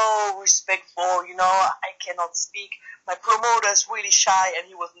so respectful, I cannot speak. My promoter's really shy, and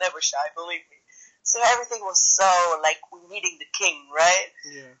he was never shy, believe me. So everything was so, like, we're meeting the king, right?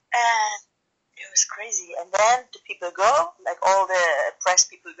 Yeah. And it was crazy. And then the people go, like all the press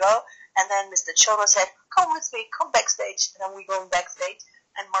people go, and then Mr. Chono said, come with me, come backstage. And then we go backstage,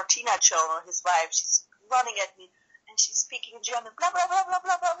 and Martina Chono, his wife, she's running at me. And she's speaking in German, blah, blah, blah, blah,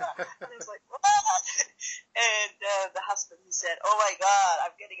 blah, blah, blah. And I was like, what? And the husband, he said, oh my God,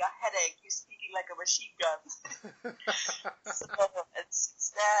 I'm getting a headache. You're speaking like a machine gun. So, and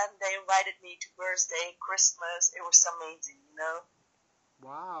since then, they invited me to birthday, Christmas. It was amazing,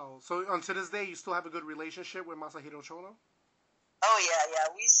 Wow. So, to this day, you still have a good relationship with Masahiro Chono? Oh yeah.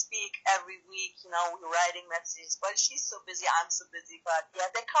 We speak every week. We're writing messages. But she's so busy. I'm so busy. But yeah,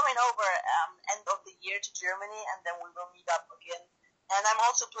 they're coming over end of the year to Germany, and then we will meet up again. And I'm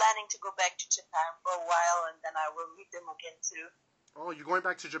also planning to go back to Japan for a while, and then I will meet them again too. Oh, you're going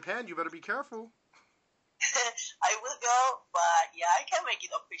back to Japan? You better be careful. I will go, but yeah, I can make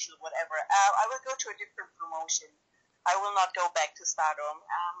it official, whatever. I will go to a different promotion. I will not go back to Stardom.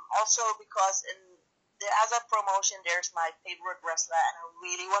 Also because in the other promotion, there's my favorite wrestler, and I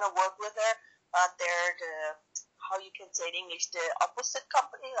really want to work with her, but they're how you can say in English, the opposite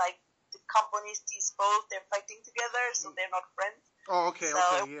company, like the companies, they're fighting together, so they're not friends. Oh, okay,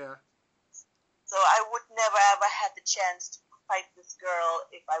 yeah. So I would never ever had the chance to fight this girl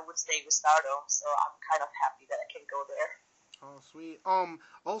if I would stay with Stardom, so I'm kind of happy that I can go there. Oh, sweet.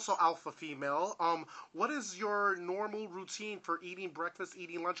 Also alpha female. What is your normal routine for eating breakfast,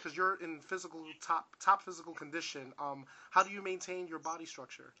 eating lunch? Because you're in top physical condition. How do you maintain your body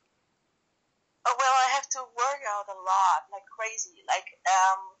structure? Oh, well, I have to work out a lot, like crazy. Like,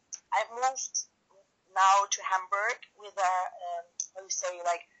 I moved now to Hamburg with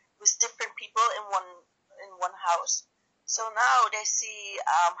with different people in one house. So now they see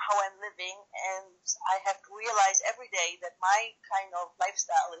how I'm living, and I have to realize every day that my kind of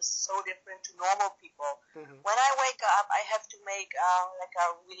lifestyle is so different to normal people. Mm-hmm. When I wake up, I have to make like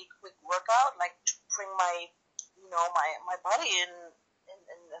a really quick workout, like to bring my body in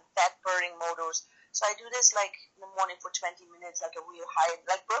fat burning modus. So I do this like in the morning for 20 minutes, like a real high,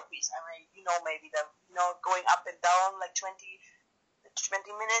 like burpees. I mean, maybe going up and down like 20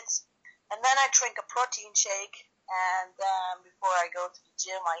 minutes, and then I drink a protein shake. And before I go to the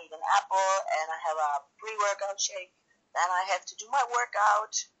gym, I eat an apple, and I have a pre-workout shake. Then I have to do my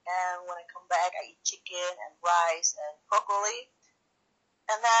workout, and when I come back, I eat chicken and rice and broccoli.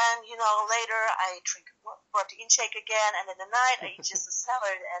 And then, later I drink a protein shake again, and in the night I eat just a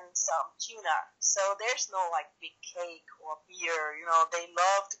salad and some tuna. So there's no, like, big cake or beer. They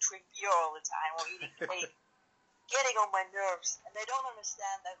love to drink beer all the time or eating cake. Getting on my nerves, and they don't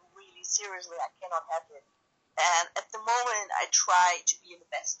understand that really seriously. I cannot have it. And at the moment, I try to be in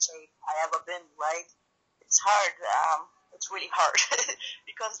the best shape I ever been, right? It's hard. It's really hard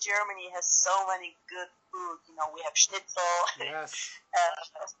because Germany has so many good food. We have schnitzel, yes.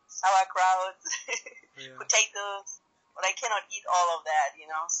 sauerkraut, yeah. potatoes, but I cannot eat all of that,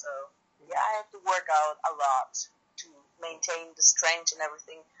 So, yeah, I have to work out a lot to maintain the strength and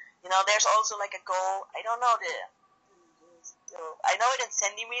everything. There's also like a goal. I don't know I know it in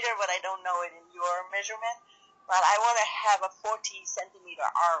centimeter, but I don't know it in your measurement. But I want to have a 40-centimeter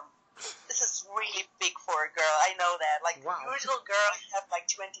arm. This is really big for a girl. I know that. Like, wow. The usual girls have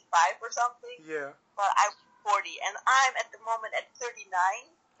like 25 or something. Yeah. But I'm 40, and I'm at the moment at 39.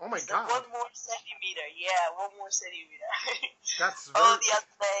 Oh my so God. 1 more centimeter. Yeah, 1 more centimeter. That's very... Oh,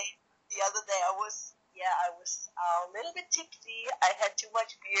 the other day I was a little bit tipsy. I had too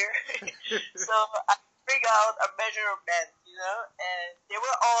much beer. So I figured out a measurement, and they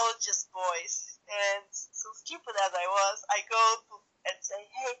were all just boys. And so stupid as I was, I go and say,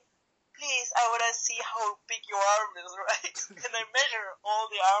 hey, please, I want to see how big your arm is, right? And I measure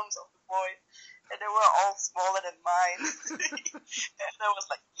all the arms of the boys, and they were all smaller than mine. And I was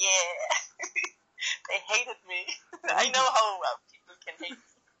like, yeah. They hated me. I know how people can hate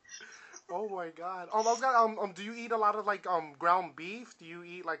me. Oh my God. I was gonna, do you eat a lot of like ground beef? Do you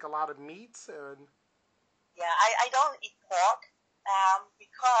eat like a lot of meats? And... Yeah, I don't eat pork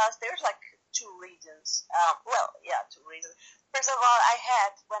because there's like 2 reasons. 2 reasons. First of all,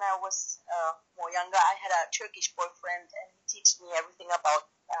 when I was more younger, I had a Turkish boyfriend, and he taught me everything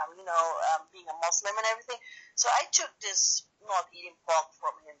about, being a Muslim and everything. So I took this not eating pork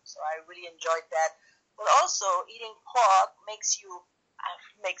from him, so I really enjoyed that. But also, eating pork makes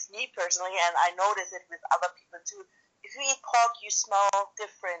me personally, and I notice it with other people too, if you eat pork, you smell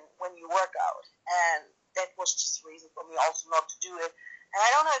different when you work out. And that was just a reason for me also not to do it. And I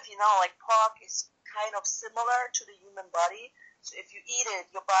don't know if you know, like, pork is kind of similar to the human body. So if you eat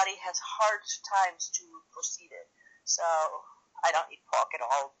it, your body has hard times to proceed it. So I don't eat pork at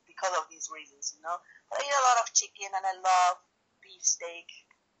all because of these reasons, But I eat a lot of chicken, and I love beef steak.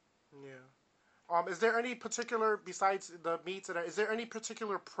 Yeah. Is there any particular, besides the meats, is there any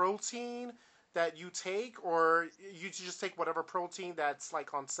particular protein that you take, or you just take whatever protein that's,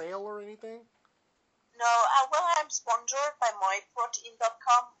 like, on sale or anything? No, I'm sponsored by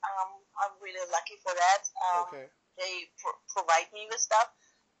MyProtein.com. I'm really lucky for that. Okay. They provide me with stuff.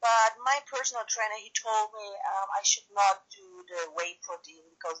 But my personal trainer, he told me I should not do the whey protein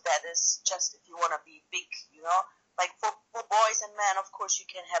because that is just if you want to be big, Like for boys and men, of course, you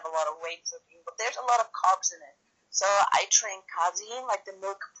can have a lot of whey protein, but there's a lot of carbs in it. So I train casein, like the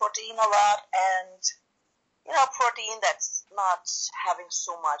milk protein a lot, and protein that's not having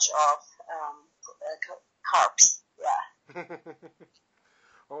so much of carbs. Yeah.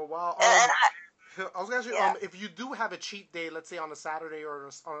 Oh wow. And I was gonna ask you, yeah. if you do have a cheat day, let's say on a Saturday or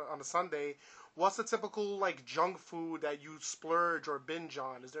on a Sunday, what's the typical like junk food that you splurge or binge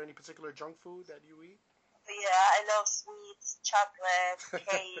on? Is there any particular junk food that you eat? Yeah, I love sweets, chocolate,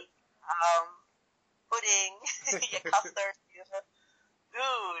 cake, pudding, yeah, custard.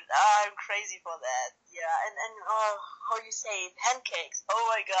 Dude, I'm crazy for that. Yeah, and how you say it, pancakes. Oh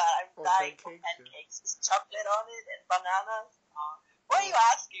my god, I'm dying for pancakes. There's chocolate on it and bananas. Why are you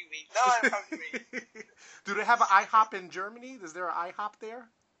asking me? No, I'm hungry. Do they have an IHOP in Germany? Is there an IHOP there?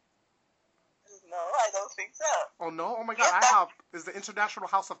 No, I don't think so. Oh no! Oh my god! IHOP is the International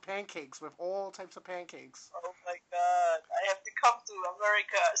House of Pancakes with all types of pancakes. Oh my god! I have to come to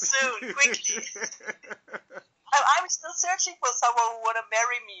America soon, quickly. I'm still searching for someone who want to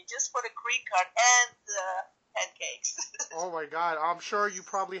marry me just for the green card and the pancakes. Oh my god! I'm sure you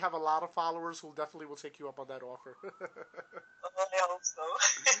probably have a lot of followers who definitely will take you up on that offer. I hope so.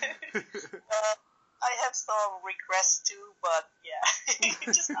 I have some regrets too, but yeah,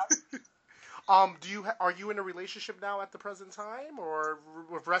 just ask me. Are you in a relationship now at the present time, or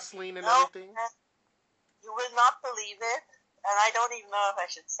with wrestling and No, everything? You will not believe it, and I don't even know if I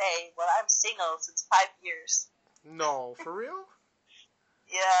should say, but I'm single since 5 years. No, for real?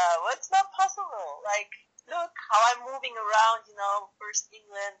 Yeah, well, it's not possible. Like, look how I'm moving around, first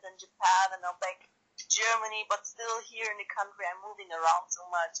England and Japan, and now back to Germany, but still here in the country, I'm moving around so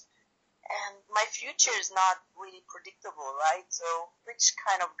much. And my future is not really predictable, right? So which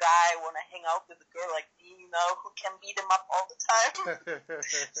kind of guy want to hang out with a girl like me, who can beat him up all the time?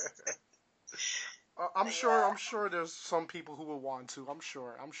 I'm sure there's some people who will want to. I'm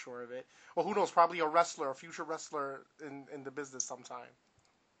sure of it. Well, who knows? Probably a future wrestler in the business sometime.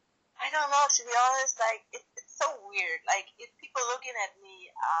 I don't know, to be honest. Like, it's so weird. Like, if people looking at me,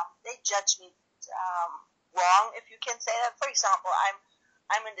 they judge me wrong, if you can say that. For example,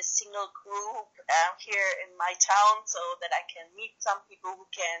 I'm in the single group here in my town, so that I can meet some people who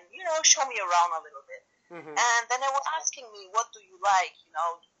can, show me around a little bit. Mm-hmm. And then they were asking me, what do you like?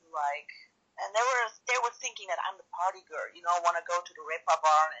 Do you like? And they were thinking that I'm the party girl, want to go to the Reeper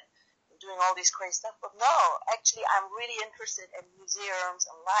Bar and doing all this crazy stuff. But no, actually, I'm really interested in museums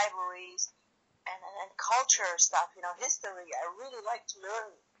and libraries and culture stuff, history. I really like to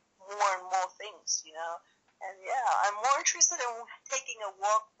learn more and more things, And yeah, I'm more interested in taking a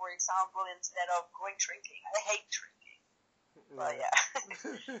walk, for example, instead of going drinking. I hate drinking. But yeah.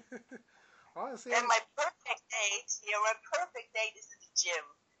 Honestly, and my perfect date is at the gym.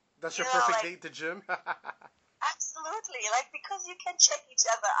 That's your perfect date, the gym? Absolutely. Like, because you can check each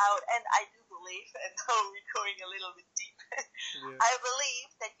other out, and I do believe, and now we're going a little bit deep, yeah. I believe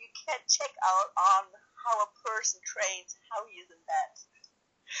that you can check out on how a person trains, how he is in bed.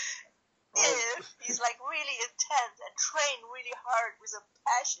 If he's like really intense and trained really hard with a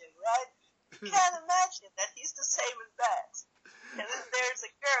passion, right? You can't imagine that he's the same in bed. And then there's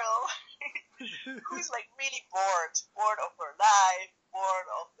a girl who's like really bored of her life, bored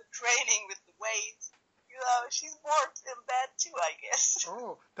of the training with the weights. She's bored in bed too, I guess.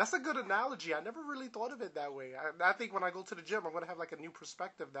 Oh, that's a good analogy. I never really thought of it that way. I think when I go to the gym, I'm going to have like a new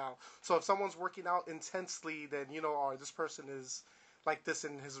perspective now. So if someone's working out intensely, then, this person is like this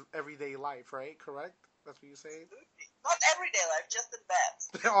in his everyday life, right? Correct? That's what you're saying? Absolutely. Not everyday life, just in bed.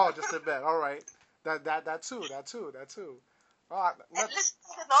 Oh, just in bed. All right. That too. And listen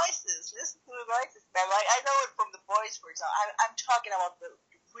to the noises. Man. Like, I know it from the boys, for example. I'm talking about the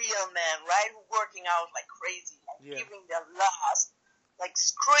real men, right? Who working out like crazy, like giving their last, like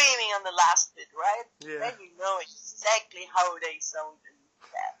screaming on the last bit, right? Yeah. Then you know exactly how they sound in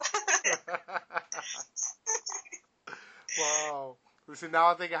that. Wow. See, now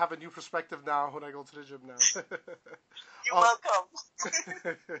I think I have a new perspective now when I go to the gym now. You're welcome.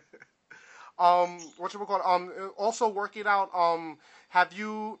 Also working out, have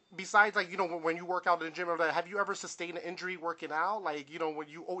you, besides, like, when you work out in the gym, have you ever sustained an injury working out? Like, do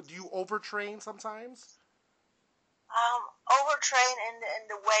you overtrain sometimes? Overtrain in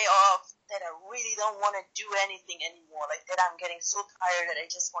the way of that I really don't want to do anything anymore. Like, that I'm getting so tired that I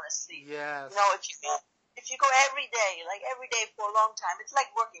just want to sleep. Yes. If you go every day for a long time, it's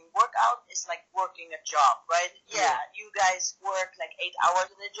like working. Workout is like working a job, right? Yeah. You guys work like 8 hours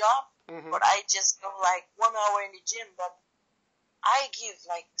in a job, but I just go like 1 hour in the gym, but I give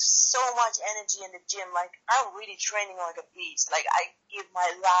like so much energy in the gym. Like, I'm really training like a beast. Like, I give my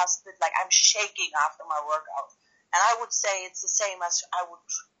last bit, like I'm shaking after my workout. And I would say it's the same as I would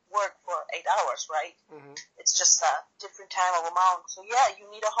work for 8 hours, right? Mm-hmm. It's just a different time of amount. So yeah, you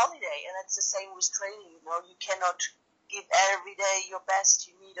need a holiday, and it's the same with training. You cannot give every day your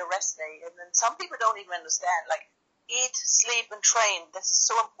best. You need a rest day. And then some people don't even understand, like, eat, sleep, and train. This is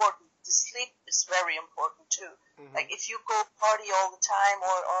so important. The sleep is very important too. Mm-hmm. Like, if you go party all the time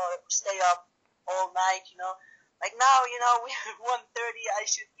or stay up all night, like now, we have 1:30, I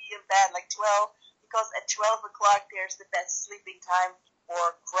should be in bed like 12, because at 12 o'clock there's the best sleeping time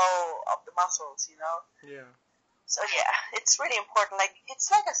for grow of the muscles, Yeah. So yeah, it's really important. Like, it's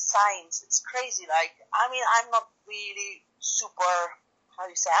like a science. It's crazy. Like, I mean, I'm not really super,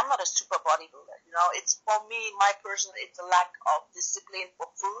 I'm not a super bodybuilder, It's, for me, my personal, it's a lack of discipline for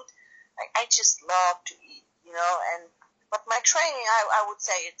food. Like, I just love to eat, but my training, I would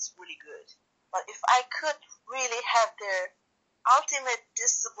say it's really good. But if I could really have the ultimate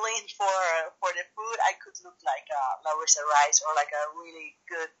discipline for the food, I could look like Larissa Rice, or like a really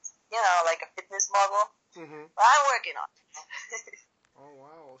good, like a fitness model. Mm-hmm. But I'm working on it. Oh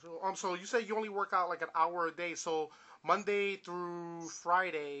wow. So you say you only work out like an hour a day. So Monday through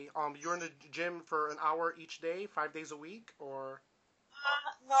Friday, you're in the gym for an hour each day, 5 days a week, or?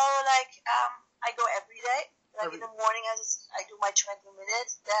 No, like, I go every day. Like, in the morning, I do my 20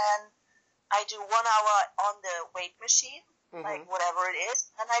 minutes. Then I do 1 hour on the weight machine, Mm-hmm. like whatever it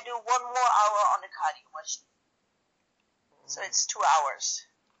is. And I do 1 more hour on the cardio machine. So it's 2 hours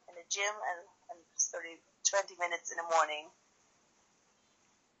in the gym and 20 minutes in the morning.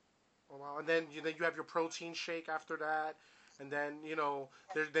 Oh, wow. And then you have your protein shake after that, and then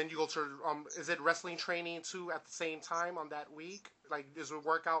then you go to is it wrestling training too at the same time on that week? Like, is it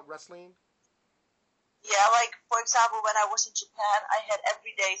workout wrestling? Yeah, like, for example, when I was in Japan, I had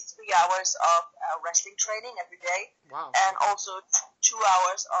every day 3 hours of wrestling training every day. Wow. And also 2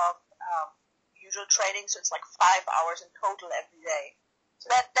 hours of usual training, so it's like 5 hours in total every day. So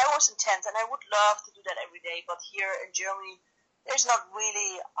that was intense, and I would love to do that every day, but here in Germany, there's not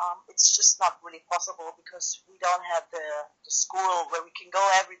really, it's just not really possible, because we don't have the school where we can go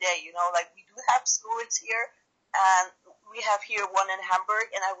every day, like, we do have schools here, and we have here one in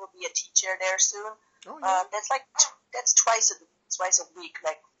Hamburg, and I will be a teacher there soon. Oh, yeah. That's twice a week,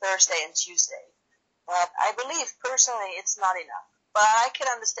 like Thursday and Tuesday. But I believe personally it's not enough. But I can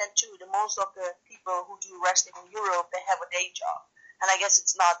understand too that most of the people who do wrestling in Europe, they have a day job. And I guess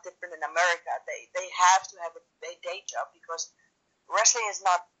it's not different in America. They have to have a day job, because wrestling is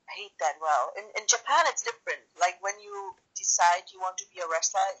not paid that well. In Japan it's different. Like, when you decide you want to be a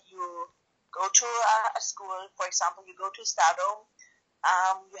wrestler, you go to a school, for example, you go to Stardom.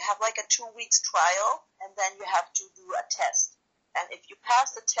 You have like a 2 weeks trial, and then you have to do a test. And if you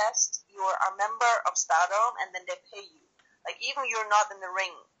pass the test, you're a member of Stardom, and then they pay you. Like, even you're not in the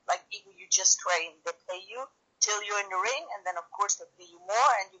ring, like, even you just train, they pay you till you're in the ring, and then of course they pay you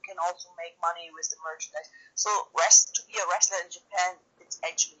more, and you can also make money with the merchandise. So to be a wrestler in Japan, it's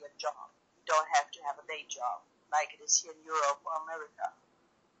actually a job. You don't have to have a day job like it is here in Europe or America.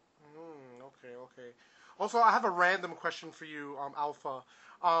 Okay. Also, I have a random question for you, Alpha.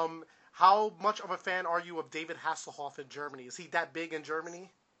 How much of a fan are you of David Hasselhoff in Germany? Is he that big in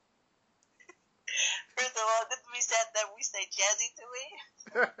Germany? First of all, did we said that we say Jazzy to me?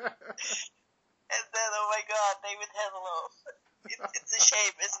 And then, oh my God, David Hasselhoff. It's a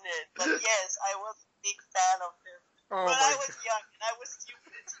shame, isn't it? But yes, I was a big fan of him. Oh, when I was young and I was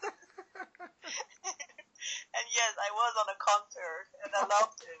stupid. And yes, I was on a concert and I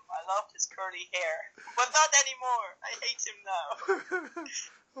loved him. I loved his curly hair. But not anymore. I hate him now.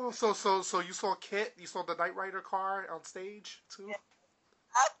 Oh, so you saw Kit? You saw the Knight Rider car on stage too? Yeah.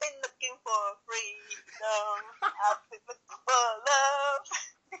 I've been looking for freedom. I've been looking for love.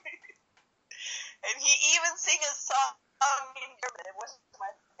 And he even sang a song in German. It was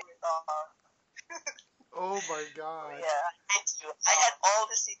my favorite song. Oh my God. Yeah, thank you. I had all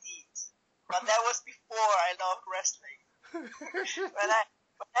the CDs. But that was before I loved wrestling. When I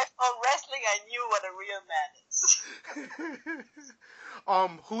found wrestling, I knew what a real man is.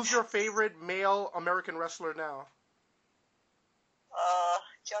 Who's your favorite male American wrestler now?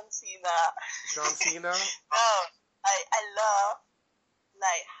 John Cena. John Cena? No, I love,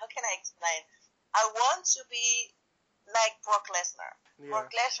 like, how can I explain? I want to be like Brock Lesnar. Yeah.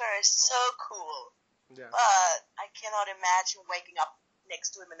 Brock Lesnar is so cool. Yeah. But I cannot imagine waking up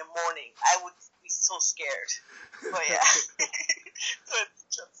next to him in the morning. I would be so scared. But yeah. So it's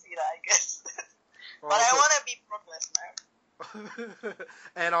John Cena, I guess. But I want to be Brock Lesnar.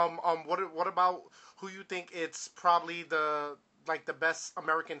 And what about who you think it's probably the best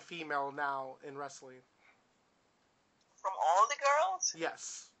American female now in wrestling? From all the girls?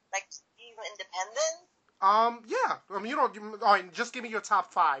 Yes. Like, even independent? Yeah. All right, just give me your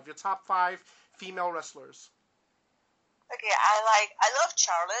top five. Your top five female wrestlers. Okay, I love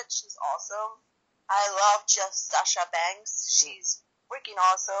Charlotte. She's awesome. I love just Sasha Banks. She's freaking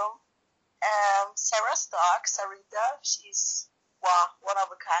awesome. Sarah Stark, Sarita. She's wow, one of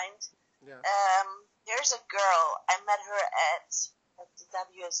a kind. Yeah. There's a girl. I met her at the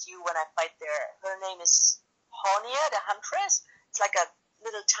WSU when I fight there. Her name is Honia, the Huntress. It's like a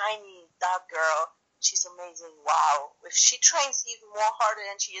little tiny dark girl. She's amazing. Wow. If she trains even more harder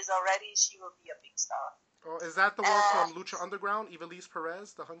than she is already, she will be a big star. Oh, is that the one from Lucha Underground, Ivelisse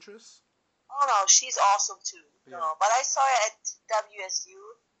Perez, the Huntress? Oh no, she's awesome too. Yeah. No, but I saw her at WSU.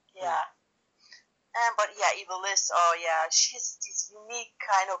 Yeah. But yeah, Ivelisse, oh yeah, she has this unique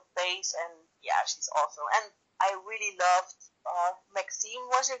kind of face, and yeah, she's awesome. And I really loved Maxine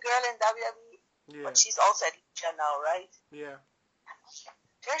was a girl in WWE, Yeah. but she's also at Lucha now, right? Yeah.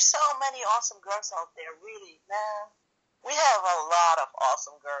 There's so many awesome girls out there, really, man. We have a lot of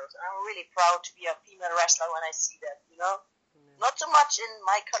awesome girls, and I'm really proud to be a female wrestler when I see them, you know? Not so much in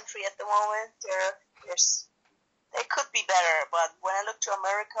my country at the moment. They could be better, but when I look to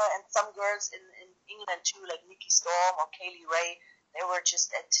America and some girls in England too, like Nikki Storm or Kaylee Ray, they were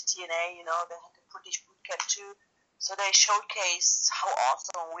just at TNA, you know, they had the British boot camp too. So they showcase how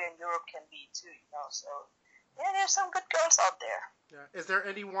awesome we in Europe can be too, you know. So yeah, there's some good girls out there. Yeah. Is there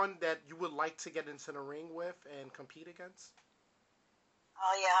anyone that you would like to get into the ring with and compete against?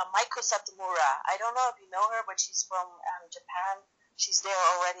 Oh yeah, Maiko Satomura. I don't know if you know her, but she's from Japan. She's there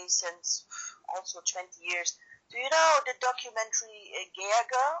already since also 20 years. Do you know the documentary Gaia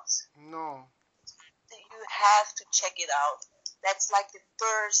Girls? No. You have to check it out. That's like the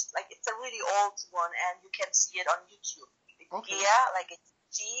first, like it's a really old one, and you can see it on YouTube. Okay. Gaia, like it's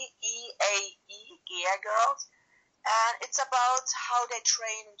Geae, Gaia Girls, and it's about how they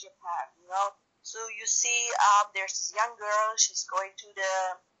train in Japan. You know, so you see, there's this young girl. She's going to the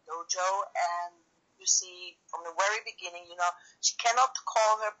dojo, and you see from the very beginning, you know, she cannot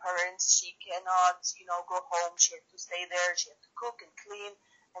call her parents. She cannot, you know, go home. She has to stay there. She has to cook and clean,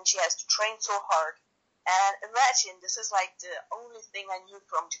 and she has to train so hard. And imagine, this is like the only thing I knew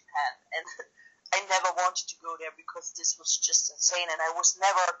from Japan, and I never wanted to go there because this was just insane, and I was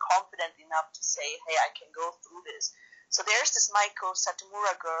never confident enough to say, hey, I can go through this. So there's this Maiko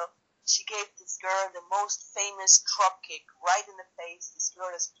Satomura girl. She gave this girl the most famous drop kick right in the face. This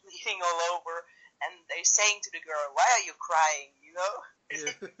girl is bleeding all over, and they're saying to the girl, why are you crying, you know?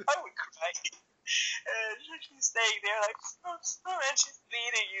 Yeah. I would cry. She's staying there like, and she's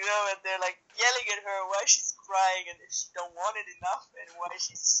bleeding, you know, and they're like yelling at her why she's crying and if she don't want it enough and why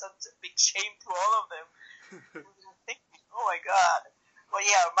she's such a big shame to all of them. Oh my god. Well,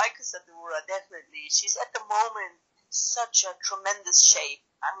 yeah, Maiko Satomura, definitely. She's at the moment in such a tremendous shape.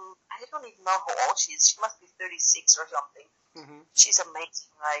 I don't even know how old she is. She must be 36 or something. Mm-hmm. She's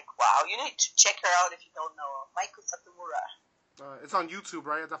amazing. Like, wow, you need to check her out if you don't know her. Maiko Satomura. It's on YouTube,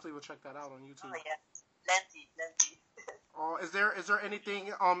 right? I definitely will check that out on YouTube. Oh yeah, plenty. Is there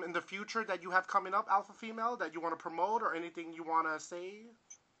anything in the future that you have coming up, Alpha Female, that you want to promote or anything you want to say?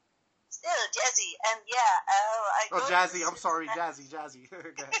 Still Jazzy, and yeah, Jazzy. I'm sorry, Jazzy.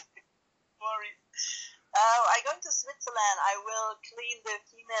 Okay. Sorry. I go to Switzerland. I will clean the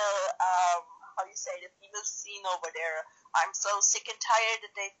female, the female scene over there. I'm so sick and tired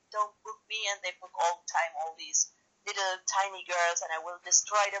that they don't book me, and they book all the time all these little tiny girls, and I will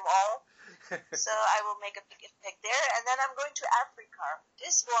destroy them all. So I will make a big impact there, and then I'm going to Africa.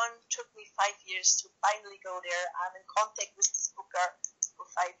 This one took me 5 years to finally go there. I'm in contact with this booker for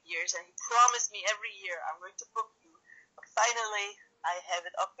 5 years, and he promised me every year, I'm going to book you. But finally, I have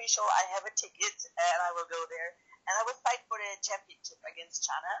it official, I have a ticket, and I will go there. And I will fight for the championship against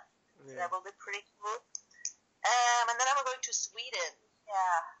China. Yeah. So that will be pretty cool. And then I'm going to Sweden.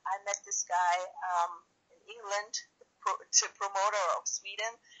 Yeah, I met this guy in England, the promoter of Sweden.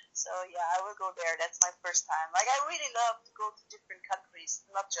 So yeah, I will go there. That's my first time. Like, I really love to go to different countries,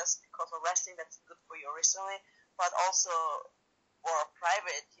 not just because of wrestling, that's good for your resume, but also for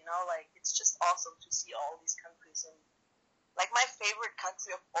private, you know, like, it's just awesome to see all these countries. And like, my favorite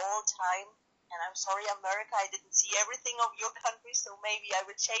country of all time, and I'm sorry, America, I didn't see everything of your country, so maybe I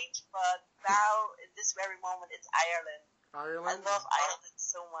would change, but now, in this very moment, it's Ireland. Ireland? I love Ireland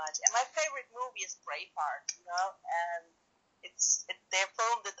so much. And my favorite movie is Braveheart, you know, and they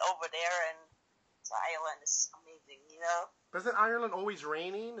filmed it over there, and so Ireland is amazing, you know. Isn't Ireland always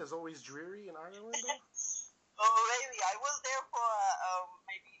raining? It's always dreary in Ireland, though? Oh, maybe. I was there for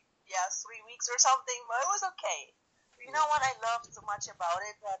maybe 3 weeks or something, but it was okay. You know what I loved so much about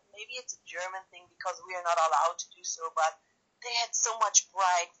it? That maybe it's a German thing because we are not allowed to do so, but they had so much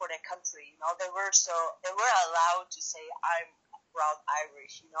pride for their country. They were allowed to say, I'm proud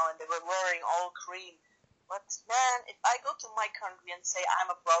Irish, and they were wearing all cream. But man, if I go to my country and say I'm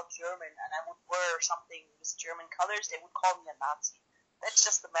a proud German and I would wear something with German colors, they would call me a Nazi. That's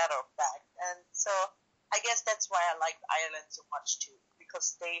just a matter of fact. And so I guess that's why I like Ireland so much too,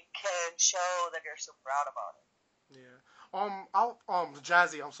 because they can show that they're so proud about it. Yeah.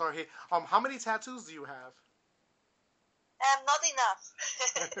 Jazzy, I'm sorry. How many tattoos do you have? Not enough.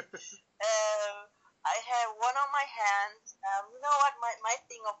 I have one on my hand. You know what? My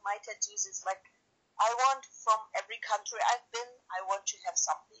thing of my tattoos is like, I want from every country I've been, I want to have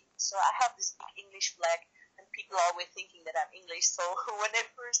something. So I have this big English flag, and people are always thinking that I'm English. So when they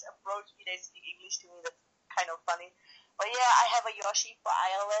first approach me, they speak English to me. That's kind of funny. But yeah, I have a Yoshi for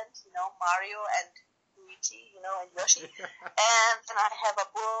Ireland, Mario and Luigi, and Yoshi. and I have a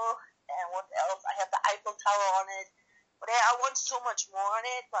bull, and what else? I have the Eiffel Tower on it. But I want so much more on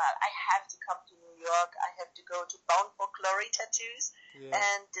it, but I have to come to New York. I have to go to Bound for Glory Tattoos,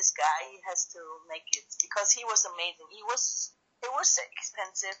 and this guy, he has to make it, because he was amazing. It was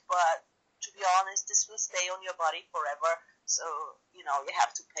expensive, but to be honest, this will stay on your body forever. So, you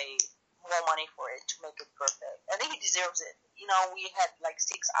have to pay more money for it to make it perfect. And he deserves it. We had like 6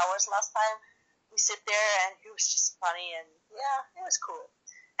 hours last time. We sit there, and it was just funny, and yeah, it was cool.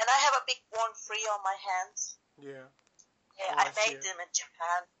 And I have a big Born Free on my hands. Yeah. Yeah, I made them in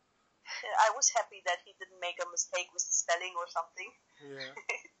Japan. I was happy that he didn't make a mistake with the spelling or something. Yeah.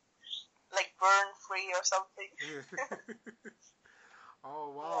 Like burn free or something.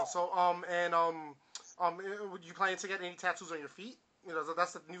 Oh wow! Yeah. So you planning to get any tattoos on your feet?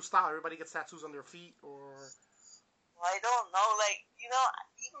 That's the new style. Everybody gets tattoos on their feet, or. I don't know.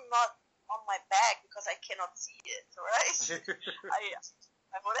 Even not on my back, because I cannot see it. Right?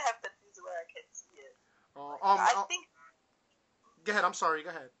 I want to have tattoos where I can see it. I think. Go ahead. I'm sorry.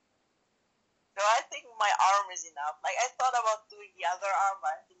 Go ahead. No, I think my arm is enough. Like, I thought about doing the other arm,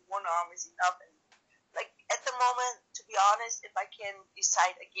 but I think one arm is enough. And like, at the moment, to be honest, if I can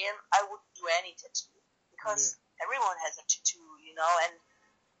decide again, I would do any tattoo, because everyone has a tattoo, And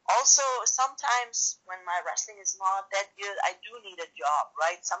also, sometimes when my wrestling is not that good, I do need a job,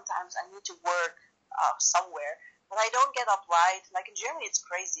 right? Sometimes I need to work somewhere, but I don't get applied. Like in Germany, it's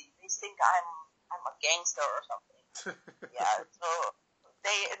crazy. They think I'm a gangster or something. Yeah, so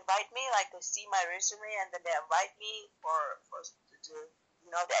they invite me, like they see my resume, and then they invite me for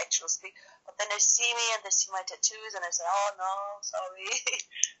the actual speak. But then they see me and they see my tattoos, and I say, oh no, sorry.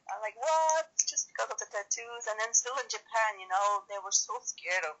 I'm like, what? Just because of the tattoos? And then still in Japan, they were so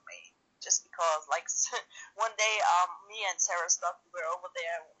scared of me, just because, like, one day, me and Sarah Stuck, we were over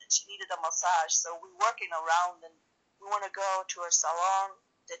there, and she needed a massage, so we're working around, and we want to go to her salon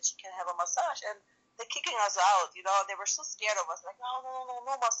that she can have a massage, and they're kicking us out, They were so scared of us, like, no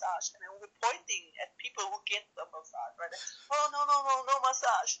massage. And then we're pointing at people who get the massage, right? No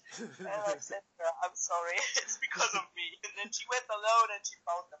massage. And I said, I'm sorry, it's because of me. And then she went alone and she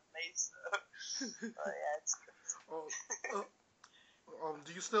found the place. Yeah, it's crazy.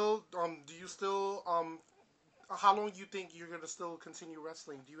 Do you still, how long do you think you're going to still continue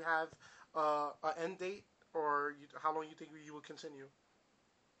wrestling? Do you have an end date, or how long do you think you will continue?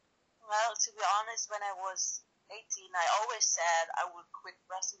 Well, to be honest, when I was 18, I always said I would quit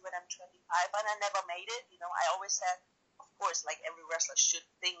wrestling when I'm 25, and I never made it. I always said, of course, like every wrestler should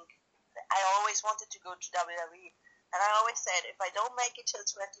think, I always wanted to go to WWE, and I always said, if I don't make it till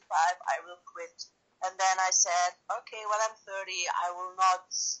 25, I will quit. And then I said, okay, when I'm 30, I will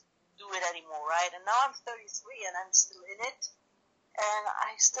not do it anymore, right? And now I'm 33, and I'm still in it, and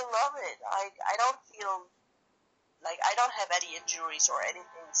I still love it. I don't feel like I don't have any injuries or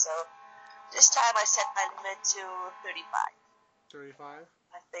anything, so this time I set my limit to 35. 35?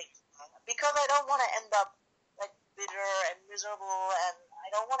 I think. Because I don't want to end up like bitter and miserable, and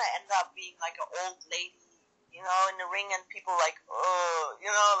I don't want to end up being like an old lady, in the ring, and people like,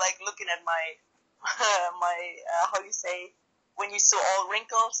 like looking at my, how you say, when you saw all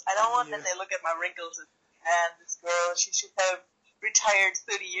wrinkles. I don't want that they look at my wrinkles and this girl, she should have retired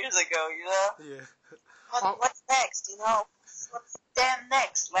 30 years ago, Yeah. What's next, What's damn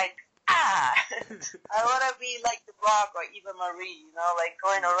next? Like, I want to be like The Rock or Eva Marie, like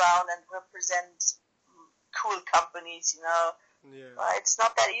going around and represent cool companies, Yeah. But it's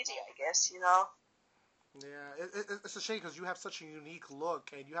not that easy, I guess, Yeah, it's a shame because you have such a unique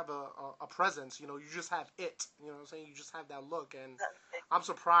look and you have a presence, you just have it, what I'm saying? You just have that look, and I'm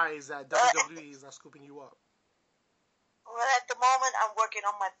surprised that WWE is not scooping you up. Well, at the moment, I'm working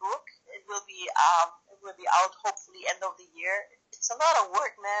on my book. It will be out hopefully end of the year. It's a lot of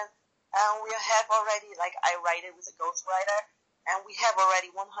work, man. And we have already, like, I write it with a ghostwriter, and we have already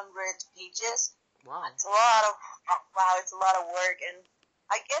 100 pages. Wow. It's it's a lot of work, and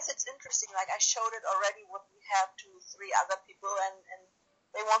I guess it's interesting. Like, I showed it already what we have to 3 other people, and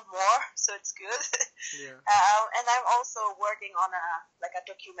they want more, so it's good. Yeah. And I'm also working on a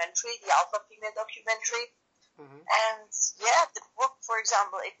documentary, the Alpha Female documentary. Mm-hmm. And yeah, the book, for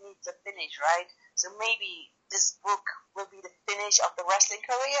example, it needs a finish, right? So maybe this book will be the finish of the wrestling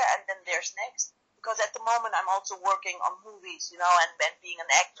career, and then there's next. Because at the moment I'm also working on movies, and being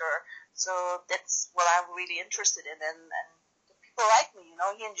an actor. So that's what I'm really interested in, and the people like me,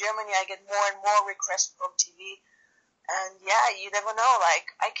 Here in Germany, I get more and more requests from TV. And yeah, you never know.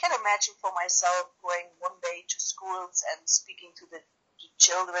 Like, I can imagine for myself going one day to schools and speaking to the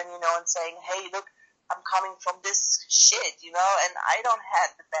children, and saying, hey, look, I'm coming from this shit, and I don't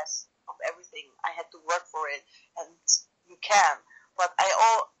have the best of everything. I had to work for it, and you can. But I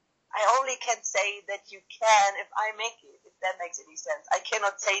only can say that you can if I make it, if that makes any sense. I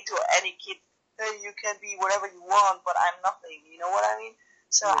cannot say to any kid, hey, you can be whatever you want, but I'm nothing. You know what I mean?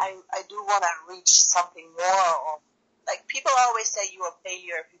 So Yeah. I do want to reach something more. Or, like, people always say you're a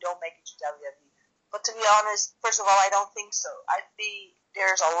failure if you don't make it to WWE. But to be honest, first of all, I don't think so. I think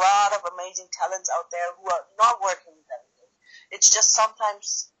there's a lot of amazing talents out there who are not working with WWE. It's just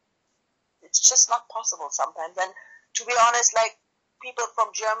sometimes, it's just not possible sometimes. And to be honest, like, people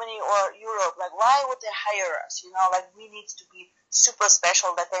from Germany or Europe, like, why would they hire us? Like, we need to be super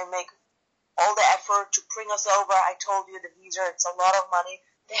special, that they make all the effort to bring us over. I told you the visa, it's a lot of money.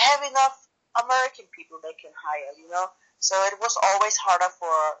 They have enough American people they can hire, So it was always harder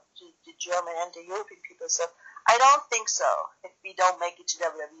for the German and the European people. So I don't think so. If we don't make it to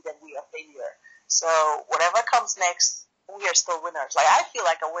WWE, then we are failure. So whatever comes next, we are still winners. Like, I feel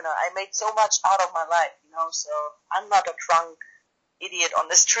like a winner. I made so much out of my life, So I'm not a drunk idiot on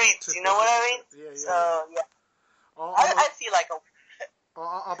the streets. You know what I mean? Yeah. So yeah, Oh, I feel like a.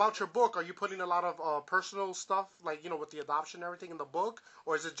 about your book, are you putting a lot of personal stuff, like, with the adoption and everything in the book,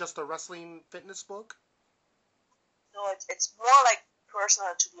 or is it just a wrestling fitness book? No, it's more like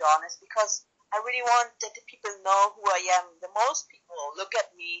personal, to be honest, because I really want that the people know who I am. The most people look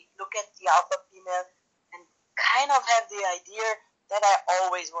at me, look at the Alpha Female, and kind of have the idea that I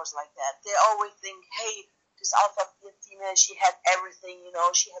always was like that. They always think, hey, this Alpha Female, she had everything,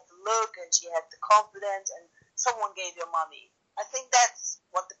 she had the look and she had the confidence, and someone gave her money. I think that's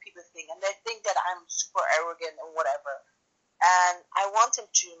what the people think, and they think that I'm super arrogant or whatever. And I want them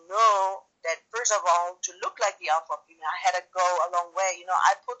to know that, first of all, to look like the Alpha Female, I had to go a long way.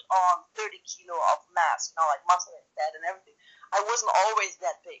 I put on 30 kilo of mass, like muscle and fat and everything. I wasn't always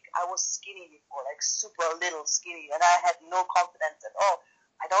that big. I was skinny before, like super little skinny, and I had no confidence at all.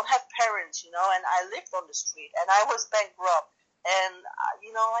 I don't have parents, and I lived on the street, and I was bankrupt. And,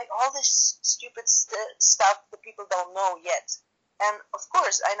 like all this stupid stuff that people don't know yet. And, of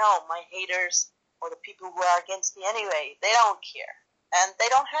course, I know my haters or the people who are against me anyway, they don't care. And they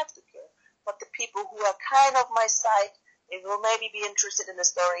don't have to care. But the people who are kind of my side, they will maybe be interested in the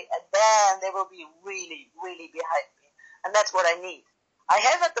story, and then they will be really, really behind me. And that's what I need. I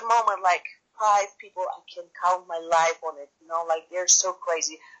have at the moment, like, 5 people, I can count my life on it, like, they're so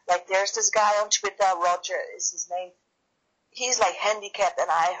crazy. Like, there's this guy on Twitter, Roger is his name. He's like handicapped,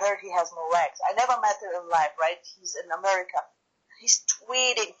 and I heard he has no legs. I never met him in life, right? He's in America. He's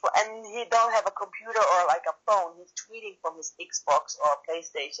tweeting and he don't have a computer or like a phone. He's tweeting from his Xbox or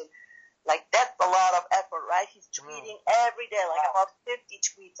PlayStation. Like, that's a lot of effort, right? He's tweeting every day, like about 50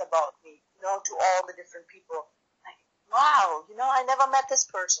 tweets about me, to all the different people. Like, wow, I never met this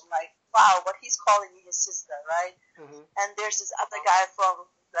person. Like, wow, but he's calling me his sister, right? Mm-hmm. And there's this other guy from,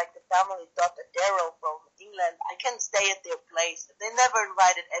 like, the family, Dr. Darrow from England. I can stay at their place. They never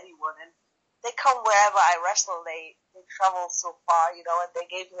invited anyone, and they come wherever I wrestle. They travel so far, and they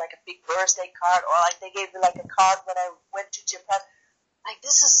gave me like a big birthday card, or like they gave me like a card when I went to Japan. Like,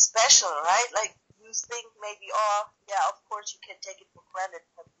 this is special, right? Like, you think maybe, oh, yeah, of course you can take it for granted,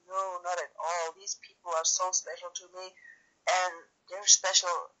 but no, not at all. These people are so special to me, and they're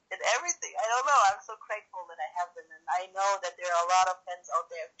special in everything. I don't know. I'm so grateful that I have them, and I know that there are a lot of fans out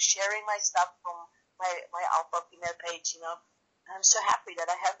there sharing my stuff from my Alpha Female page, I'm so happy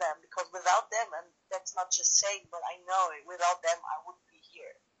that I have them, because without them, and that's not just saying, but I know it, without them, I wouldn't be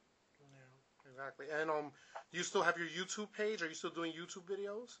here. Yeah, exactly. And you still have your YouTube page? Are you still doing YouTube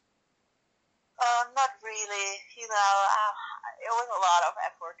videos? Not really. It was a lot of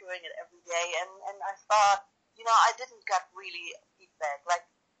effort doing it every day, and I thought, I didn't get really feedback. Like,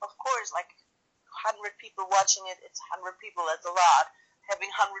 of course, like 100 people watching it, it's 100 people, that's a lot.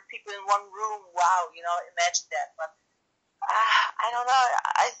 Having 100 people in one room, wow, imagine that. But I don't know.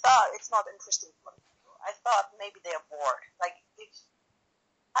 I thought it's not interesting for people. I thought maybe they're bored. Like,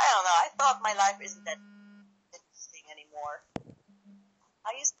 I don't know. I thought my life isn't that interesting anymore.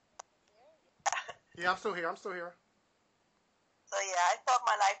 I used to, Yeah, I'm still here. I'm still here. so yeah, I thought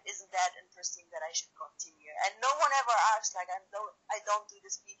my life isn't that interesting that I should continue. And no one ever asked. Like, I don't do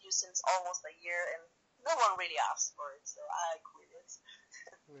this video since almost a year, and no one really asked for it, so I quit it.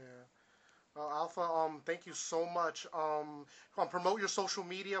 Yeah. Alpha, thank you so much. Come on, promote your social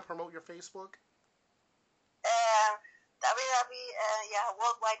media, promote your Facebook.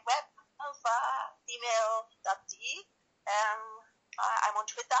 World Wide Web, alphafemale.de. I'm on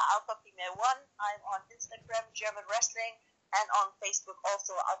Twitter, alphafemale1. I'm on Instagram, German Wrestling, and on Facebook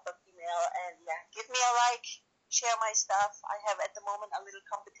also, alphafemale. And yeah, give me a like, share my stuff. I have at the moment a little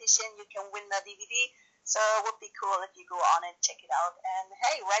competition. You can win a DVD. So it would be cool if you go on and check it out. And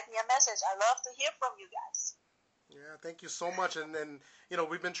hey, write me a message. I love to hear from you guys. Yeah, thank you so much. And then,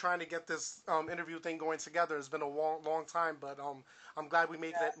 we've been trying to get this interview thing going together. It's been a long time, but I'm glad we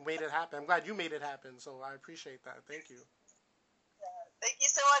made it happen. I'm glad you made it happen. So I appreciate that. Thank you. Thank you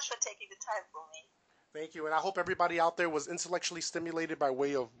so much for taking the time for me. Thank you. And I hope everybody out there was intellectually stimulated by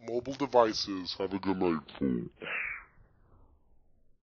way of mobile devices. Have a good night, fool.